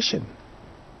across a nation.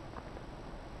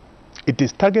 It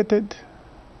is targeted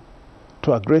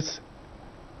to address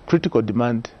critical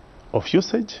demand of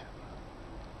usage.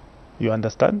 You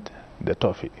understand? The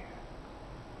toll fee.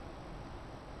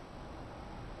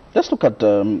 Let's look at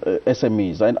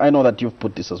SMEs. I know that you've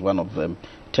put this as one of the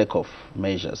takeoff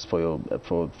measures for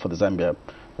the Zambia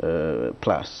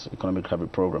Plus Economic Recovery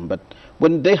Program. But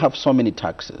when they have so many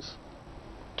taxes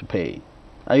to pay,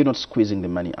 are you not squeezing the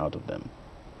money out of them?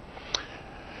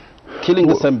 Killing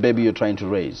the same baby you're trying to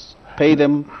raise. Pay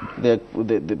them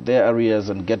their arrears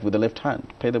and get with the left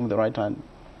hand. Pay them with the right hand.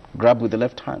 Grab with the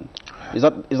left hand. Is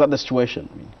that the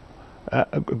situation?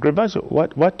 Grevazio,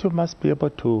 what you must be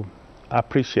able to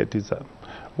appreciate is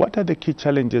what are the key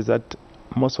challenges that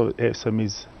most of the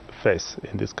SMEs face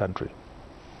in this country?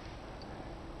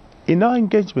 In our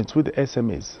engagements with the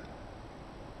SMEs,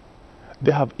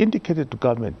 they have indicated to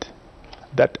government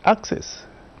that access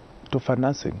to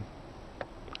financing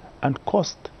and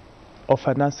cost of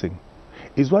financing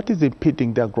is what is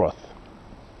impeding their growth.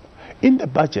 In the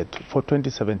budget for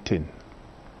 2017,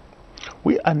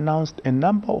 we announced a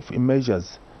number of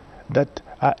measures that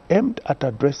are aimed at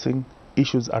addressing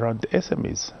issues around the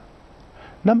SMEs.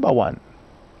 Number one,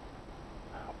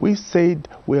 we said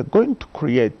we are going to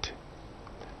create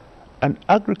an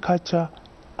agriculture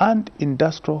and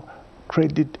industrial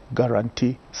credit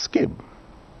guarantee scheme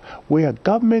where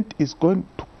government is going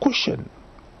to cushion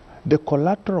the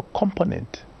collateral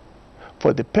component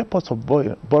for the purpose of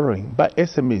borrowing by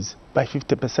SMEs by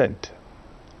 50%.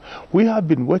 We have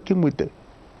been working with the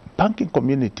banking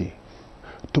community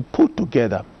to put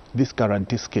together this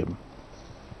guarantee scheme.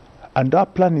 And our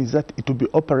plan is that it will be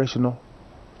operational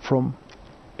from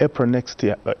April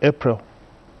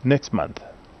next month.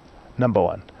 Number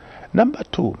one. Number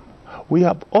two, we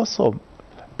have also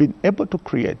been able to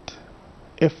create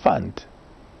a fund,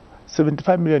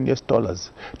 $75 million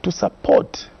to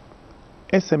support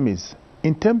SMEs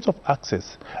in terms of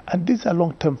access. And these are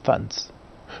long-term funds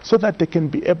so that they can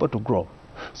be able to grow.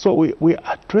 So we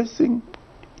are addressing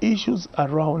issues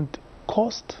around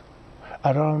cost,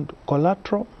 around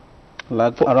collateral,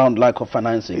 around lack of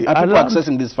financing. Are people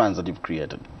accessing these funds that you've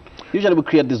created? Usually we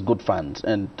create these good funds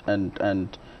and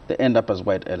they end up as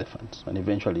white elephants and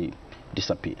eventually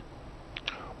disappear.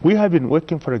 We have been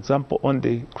working, for example, on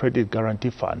the Credit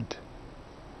Guarantee Fund.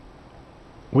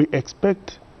 We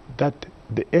expect that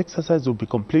the exercise will be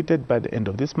completed by the end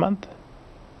of this month.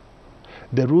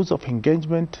 The rules of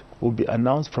engagement will be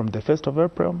announced from the 1st of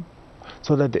April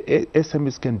so that the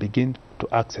SMEs can begin to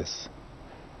access.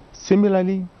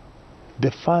 Similarly,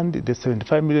 the fund, the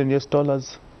 $75 million,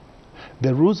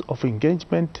 the rules of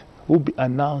engagement will be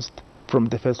announced from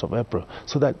the 1st of April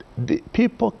so that the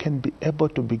people can be able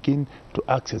to begin to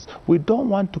access. We don't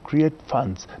want to create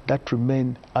funds that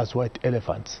remain as white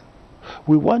elephants.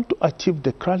 We want to achieve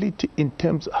the quality in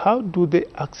terms of how do they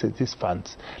access these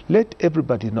funds. Let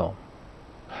everybody know.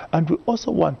 And we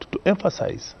also want to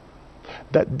emphasize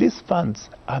that these funds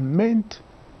are meant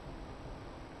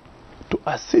to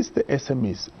assist the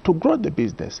SMEs, to grow the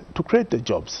business, to create the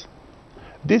jobs.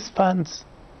 These funds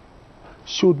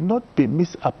should not be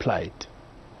misapplied.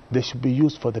 They should be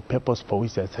used for the purpose for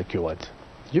which they are secured.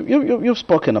 You've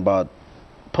spoken about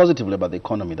positively about the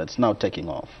economy that's now taking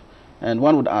off. And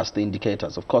one would ask the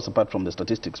indicators, of course, apart from the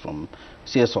statistics from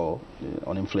CSO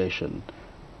on inflation,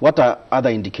 what are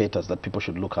other indicators that people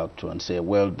should look out to and say,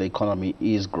 well, the economy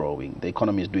is growing, the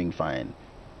economy is doing fine?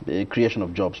 The creation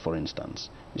of jobs, for instance,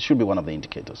 it should be one of the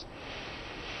indicators.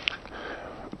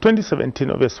 2017,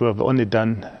 obviously, we have only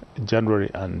done January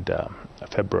and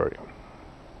February.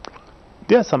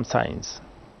 There are some signs.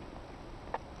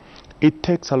 It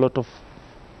takes a lot of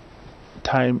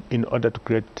time in order to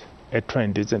create a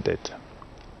trend, isn't it?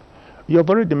 You have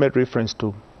already made reference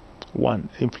to, one,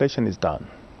 inflation is down.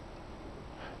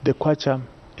 The kwacha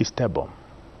is stable.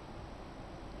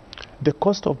 The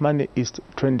cost of money is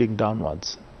trending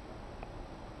downwards.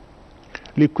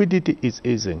 Liquidity is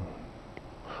easing.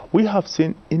 We have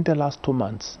seen in the last 2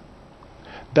 months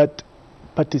that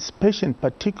participation,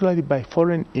 particularly by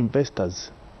foreign investors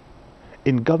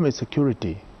in government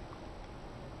security,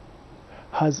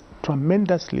 has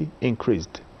tremendously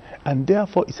increased, and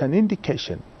therefore it's an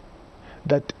indication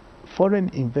that foreign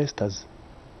investors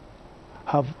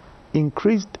have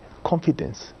increased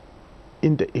confidence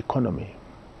in the economy.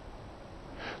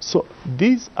 So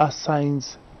these are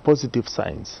signs, positive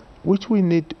signs, which we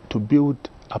need to build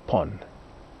upon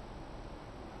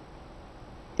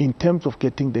in terms of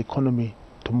getting the economy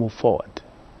to move forward.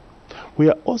 We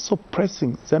are also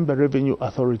pressing Zambia Revenue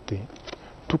Authority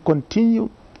to continue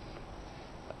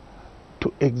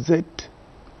to exert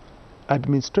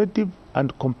administrative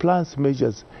and compliance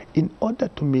measures in order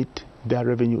to meet their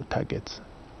revenue targets.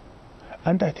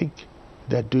 And I think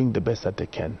they're doing the best that they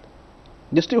can.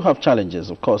 They still have challenges,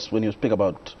 of course. When you speak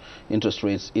about interest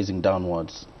rates easing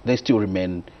downwards, they still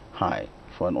remain high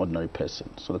for an ordinary person.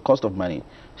 So the cost of money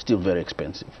is still very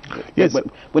expensive. Yes.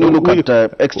 When you look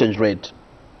at exchange rate,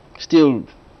 still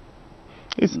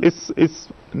it's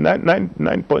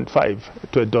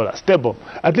 9.5 to $1 stable.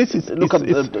 At least it's look at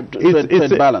the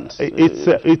trade balance.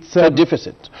 It's trade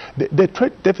deficit. The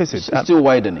trade deficit is still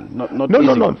widening. No.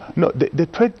 The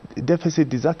trade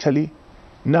deficit is actually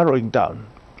narrowing down.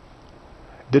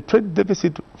 The trade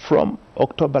deficit from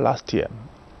October last year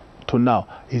to now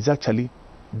is actually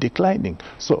declining.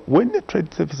 So when the trade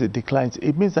deficit declines,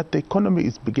 it means that the economy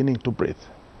is beginning to breathe.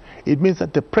 It means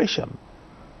that the pressure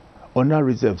on our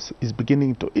reserves is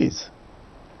beginning to ease.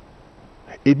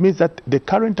 It means that the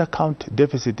current account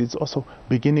deficit is also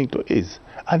beginning to ease.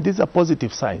 And these are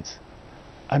positive signs.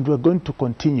 And we're going to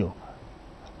continue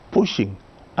pushing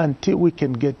until we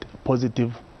can get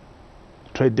positive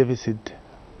trade deficit,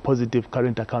 positive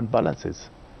current account balances.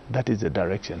 That is the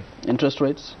direction. Interest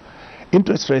rates?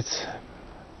 Interest rates,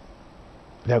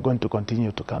 they are going to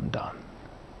continue to come down.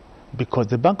 Because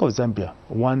the Bank of Zambia,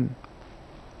 one,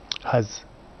 has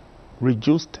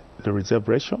reduced the reserve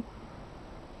ratio.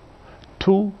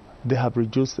 Two, they have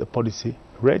reduced the policy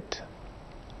rate.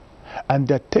 And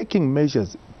they're taking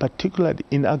measures, particularly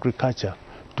in agriculture,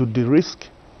 to de-risk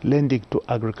lending to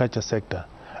agriculture sector.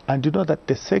 And you know that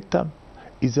the sector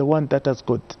is the one that has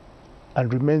got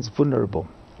and remains vulnerable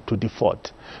to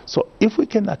default. So if we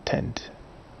can attend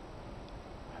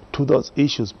to those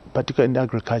issues, particularly in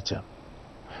agriculture,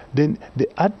 then the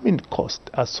admin cost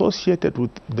associated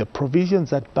with the provisions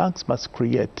that banks must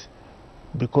create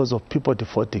because of people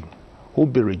defaulting will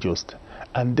be reduced,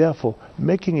 and therefore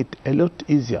making it a lot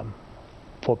easier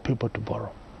for people to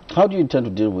borrow. How do you intend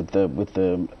to deal with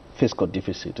the fiscal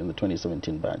deficit in the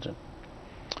 2017 budget?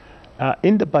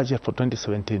 In the budget for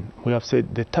 2017, we have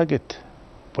said the target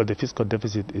for the fiscal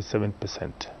deficit is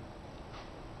 7%.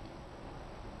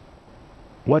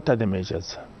 What are the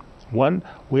measures? One,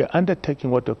 we are undertaking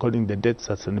what we're calling the debt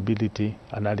sustainability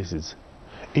analysis,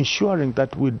 ensuring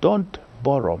that we don't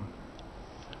borrow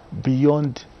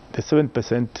beyond the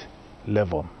 7%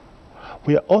 level.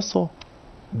 We are also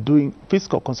doing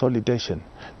fiscal consolidation,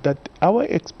 that our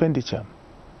expenditure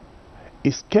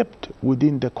is kept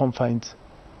within the confines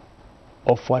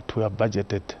of what we have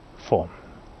budgeted for.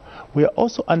 We are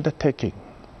also undertaking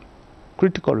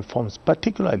critical reforms,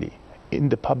 particularly in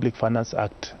the Public Finance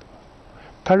Act,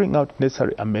 carrying out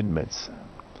necessary amendments.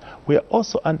 We are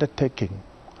also undertaking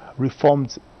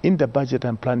reforms in the budget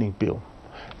and planning bill.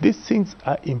 These things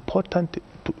are important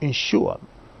to ensure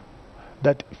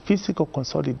that fiscal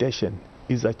consolidation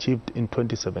is achieved in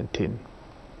 2017.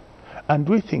 And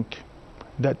we think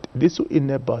that this will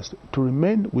enable us to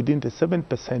remain within the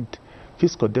 7%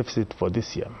 fiscal deficit for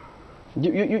this year.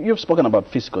 You've spoken about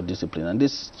fiscal discipline, and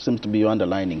this seems to be your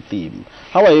underlining theme.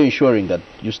 How are you ensuring that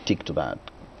you stick to that?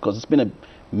 Because it's been a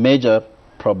major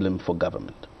problem for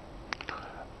government.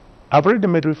 I've already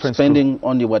made reference spending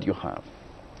only what you have.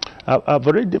 I've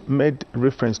already made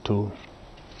reference to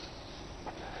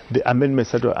the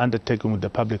amendments that were undertaken with the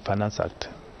Public Finance Act.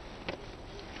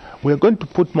 We are going to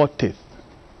put more teeth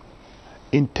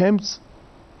in terms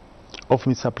of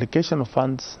misapplication of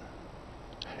funds,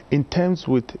 in terms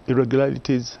with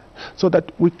irregularities, so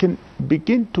that we can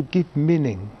begin to give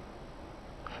meaning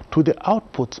to the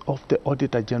outputs of the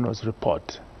Auditor General's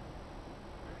report.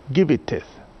 Give it teeth.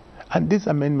 And these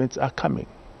amendments are coming.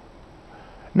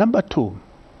 Number two,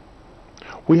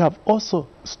 we have also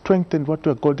strengthened what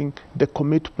we are calling the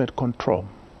commitment control,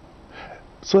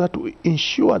 so that we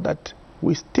ensure that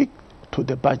we stick to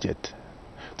the budget,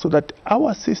 so that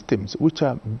our systems, which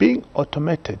are being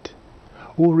automated,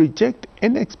 will reject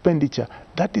any expenditure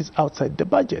that is outside the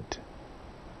budget.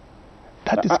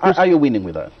 That is are you winning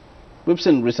with that? We've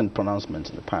seen recent pronouncements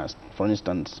in the past. For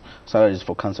instance, salaries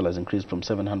for councillors increased from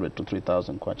 700 to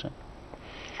 3,000 kwacha.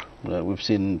 We've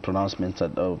seen pronouncements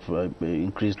of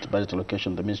increased budget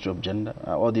allocation, the Ministry of Gender.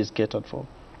 Are all these catered for?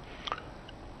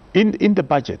 In the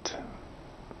budget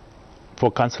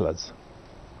for councillors,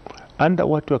 under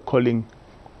what we're calling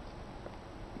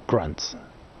grants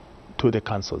to the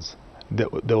councils,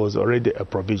 there was already a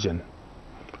provision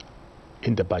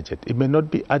in the budget. It may not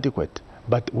be adequate,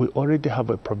 but we already have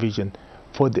a provision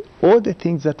for all the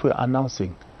things that we're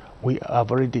announcing. We have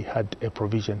already had a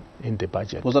provision in the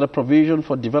budget. Was that a provision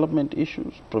for development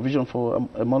issues? Provision for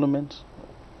emoluments?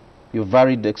 You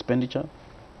varied the expenditure?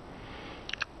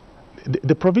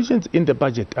 The provisions in the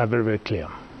budget are very, very clear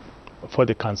for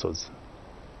the councils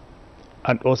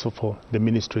and also for the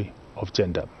Ministry of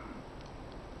Gender.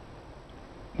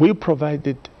 We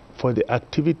provided for the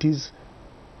activities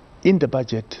in the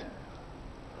budget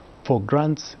for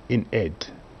grants in aid.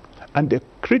 And the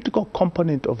critical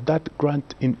component of that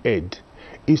grant in aid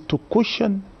is to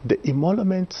cushion the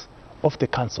emoluments of the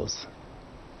councils.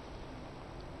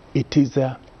 It is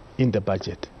there in the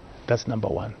budget. That's number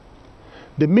one.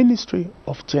 The Ministry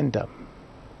of Gender,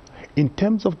 in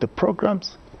terms of the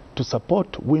programs to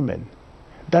support women,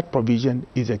 that provision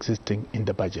is existing in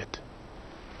the budget.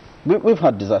 We've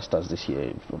had disasters this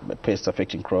year, pests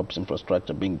affecting crops,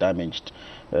 infrastructure being damaged,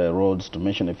 roads, to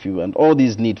mention a few, and all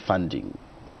these need funding.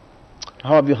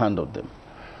 How have you handled them?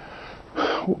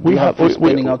 We have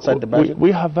spending outside the budget?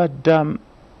 We have had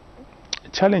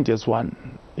challenges.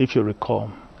 One, if you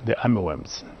recall, the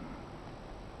armyworms.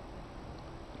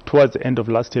 Towards the end of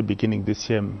last year, beginning this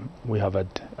year, we have had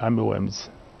armyworms.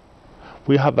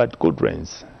 We have had good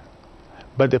rains.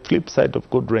 But the flip side of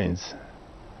good rains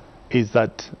is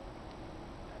that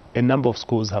a number of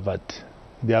schools have had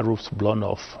their roofs blown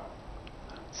off,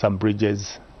 some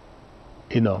bridges,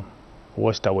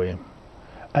 washed away,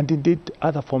 and indeed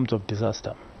other forms of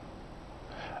disaster.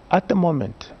 At the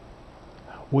moment,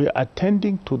 we are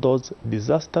attending to those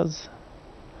disasters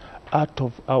out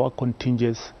of our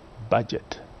contingent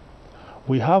budget.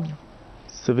 We have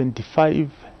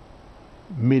 75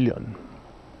 million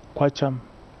kwacha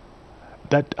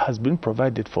that has been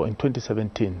provided for in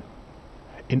 2017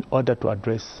 in order to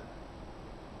address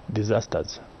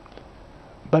disasters.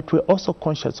 But we're also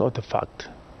conscious of the fact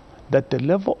that the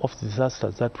level of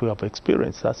disasters that we have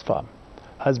experienced thus far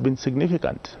has been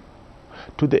significant,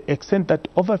 to the extent that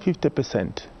over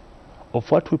 50%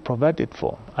 of what we provided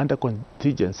for under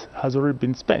contingents has already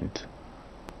been spent.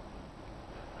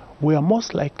 We are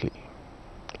most likely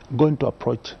going to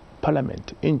approach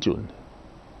Parliament in June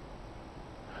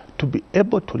to be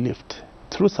able to lift,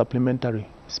 through supplementary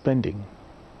spending,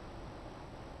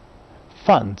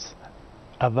 funds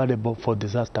available for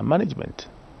disaster management.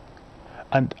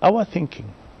 And our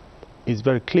thinking is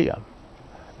very clear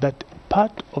that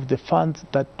part of the funds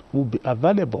that will be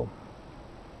available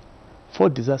for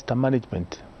disaster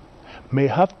management may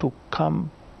have to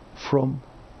come from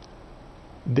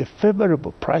the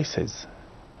favorable prices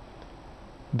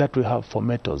that we have for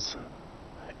metals.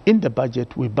 In the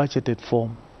budget, we budgeted for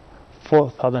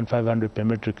 4,500 per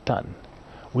metric ton.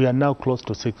 We are now close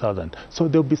to 6,000. So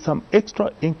there will be some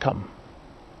extra income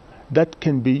that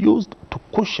can be used to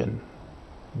cushion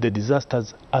the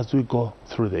disasters as we go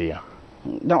through the year.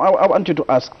 Now, I want to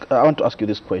ask you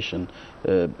this question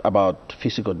about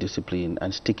physical discipline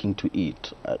and sticking to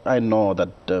it. I know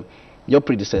that your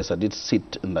predecessor did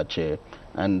sit in that chair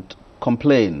and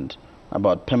complained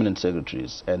about permanent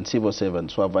secretaries and civil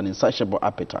servants who have an insatiable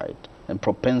appetite and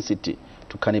propensity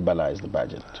to cannibalize the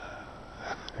budget.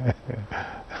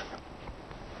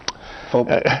 For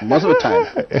most of the time,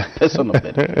 personal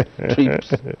bed,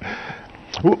 trips.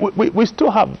 We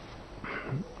still have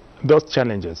those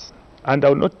challenges, and I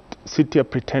will not sit here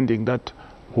pretending that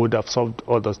we would have solved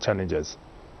all those challenges.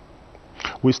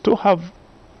 We still have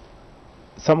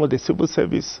some of the civil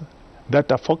service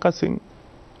that are focusing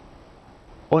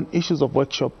on issues of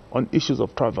workshop, on issues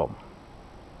of travel.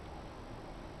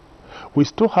 We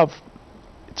still have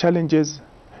challenges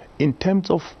in terms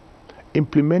of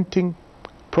implementing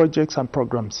projects and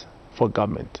programs for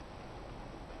government.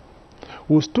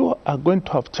 We still are going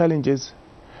to have challenges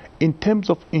in terms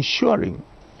of ensuring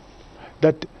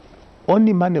that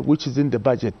only money which is in the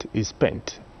budget is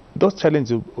spent. Those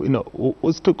challenges,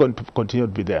 will still going to continue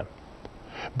to be there.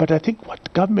 But I think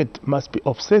what government must be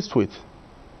obsessed with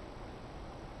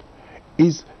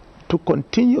is to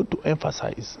continue to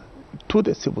emphasize to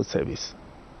the civil service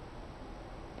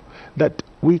that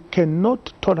we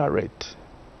cannot tolerate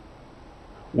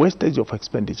wastage of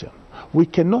expenditure. We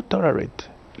cannot tolerate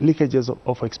leakages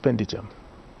of expenditure.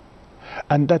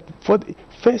 And that for the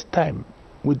first time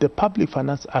with the Public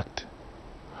Finance Act,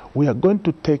 we are going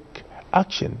to take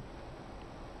action,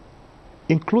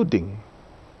 including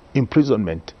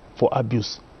imprisonment for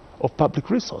abuse of public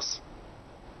resource.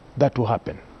 That will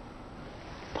happen.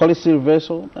 Policy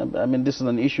reversal, I mean, this is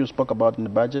an issue you spoke about in the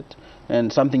budget,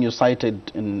 and something you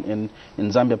cited in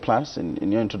Zambia Plus,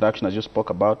 in your introduction as you spoke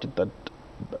about it, that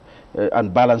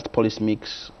unbalanced policy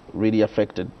mix really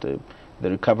affected the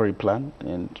recovery plan.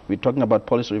 And we're talking about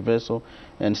policy reversal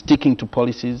and sticking to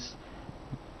policies.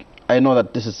 I know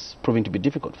that this is proving to be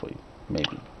difficult for you,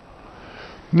 maybe.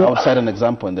 No. Outside an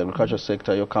example in the agriculture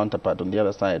sector, your counterpart on the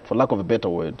other side, for lack of a better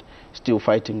word, still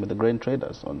fighting with the grain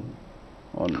traders on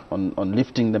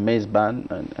lifting the maize ban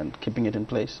and keeping it in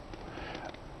place.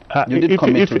 You did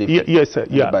commit to lift yes,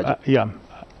 yeah.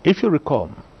 If you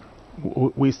recall,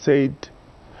 we said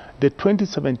the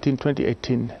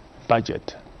 2017-2018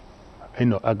 budget,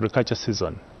 agriculture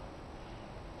season,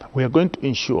 we are going to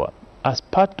ensure, as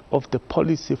part of the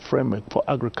policy framework for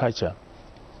agriculture,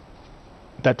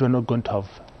 that we're not going to have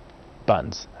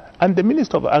bans. And the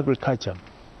Minister of Agriculture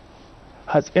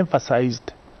has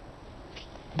emphasized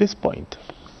this point.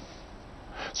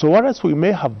 So whereas we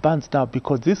may have bans now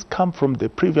because this come from the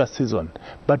previous season,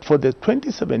 but for the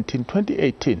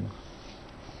 2017-2018,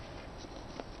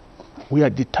 we are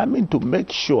determined to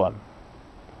make sure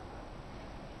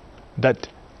that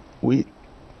we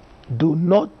do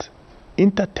not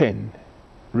entertain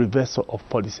reversal of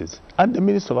policies. And the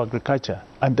Minister of Agriculture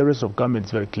and the rest of government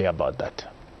is very clear about that.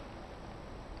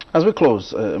 As we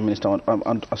close, Minister, I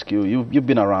want to ask you, you've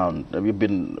been around, you've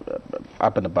been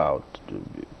up and about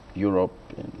Europe,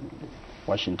 and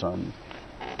Washington.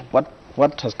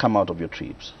 What has come out of your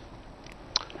trips?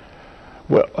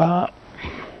 Well,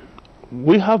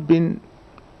 we have been,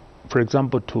 for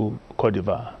example, to Cote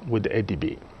d'Ivoire with the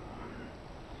ADB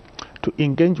to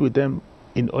engage with them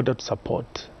in order to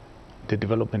support the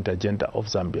development agenda of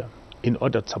Zambia, in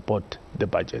order to support the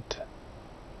budget.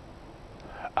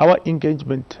 Our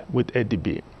engagement with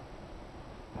ADB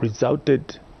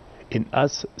resulted in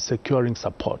us securing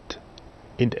support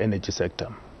in the energy sector.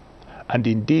 And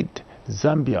indeed,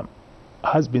 Zambia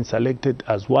has been selected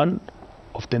as one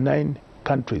of the 9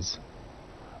 countries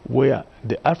where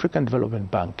the African Development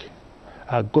Bank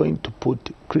are going to put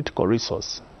critical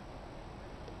resource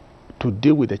to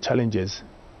deal with the challenges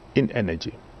in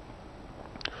energy.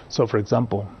 So, for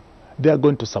example, they are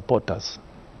going to support us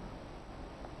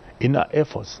in our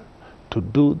efforts to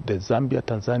do the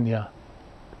Zambia-Tanzania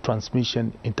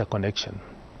transmission interconnection.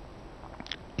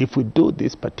 If we do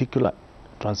this particular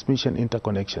transmission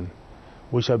interconnection,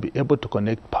 we shall be able to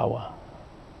connect power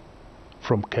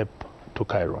from Cape to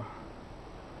Cairo.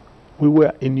 We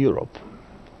were in Europe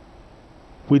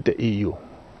with the EU,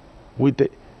 with the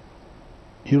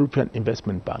European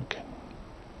Investment Bank.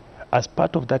 As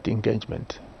part of that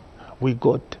engagement, we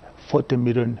got 40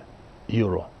 million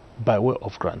euro by way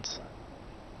of grants,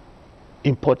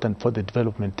 important for the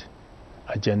development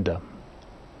agenda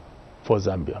for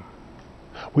Zambia.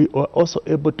 We are also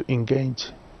able to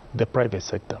engage the private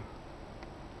sector.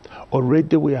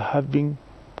 Already we are having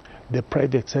the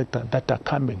private sector that are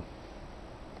coming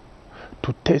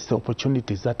to test the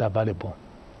opportunities that are available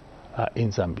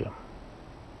in Zambia.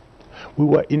 We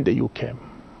were in the UK.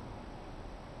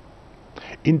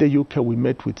 In the UK, we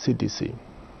met with CDC,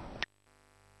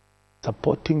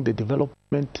 supporting the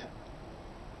development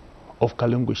of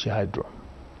Kalungushi Hydro.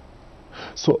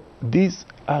 So these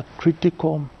are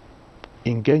critical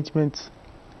engagements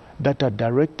that are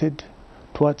directed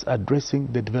towards addressing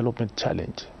the development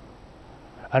challenge.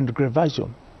 And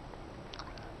Grevazio,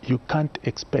 you can't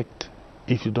expect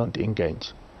if you don't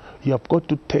engage. You have got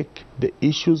to take the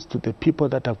issues to the people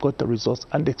that have got the resource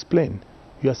and explain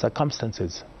your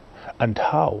circumstances and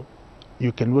how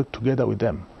you can work together with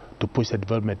them to push the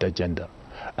development agenda.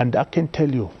 And I can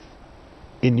tell you,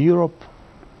 in Europe,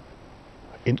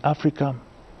 in Africa,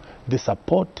 the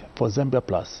support for Zambia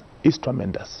Plus is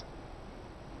tremendous.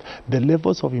 The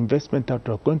levels of investment that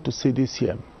we're going to see this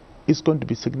year is going to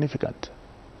be significant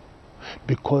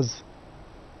because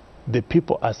the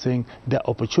people are saying there are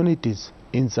opportunities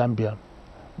in Zambia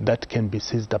that can be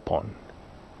seized upon.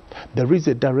 There is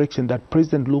a direction that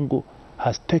President Lungu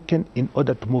has taken in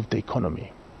order to move the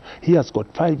economy. He has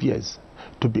got 5 years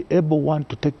to be able, one,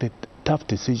 to take the tough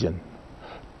decision,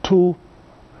 two,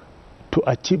 to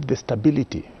achieve the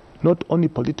stability, not only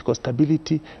political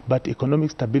stability, but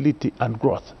economic stability and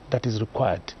growth that is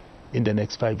required in the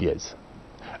next 5 years.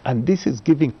 And this is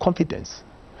giving confidence,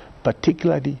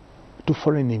 particularly to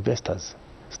foreign investors.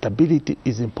 Stability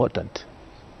is important.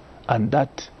 And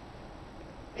that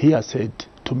he has said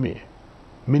to me,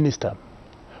 Minister,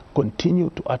 continue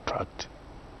to attract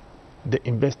the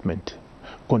investment,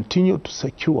 continue to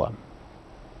secure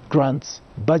grants,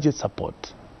 budget support,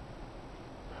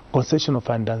 concession of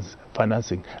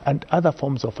financing, and other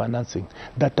forms of financing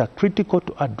that are critical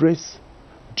to address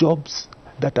jobs,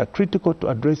 that are critical to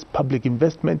address public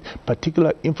investment,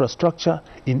 particular infrastructure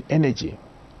in energy,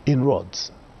 in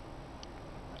roads,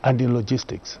 and in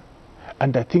logistics.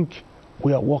 And I think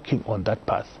we are walking on that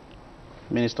path.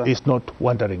 Minister, it's not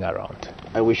wandering around.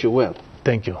 I wish you well.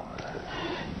 Thank you.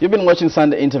 You've been watching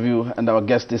Sunday Interview, and our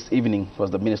guest this evening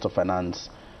was the Minister of Finance,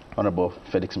 Honorable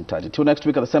Felix Mutati. Till next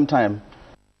week at the same time,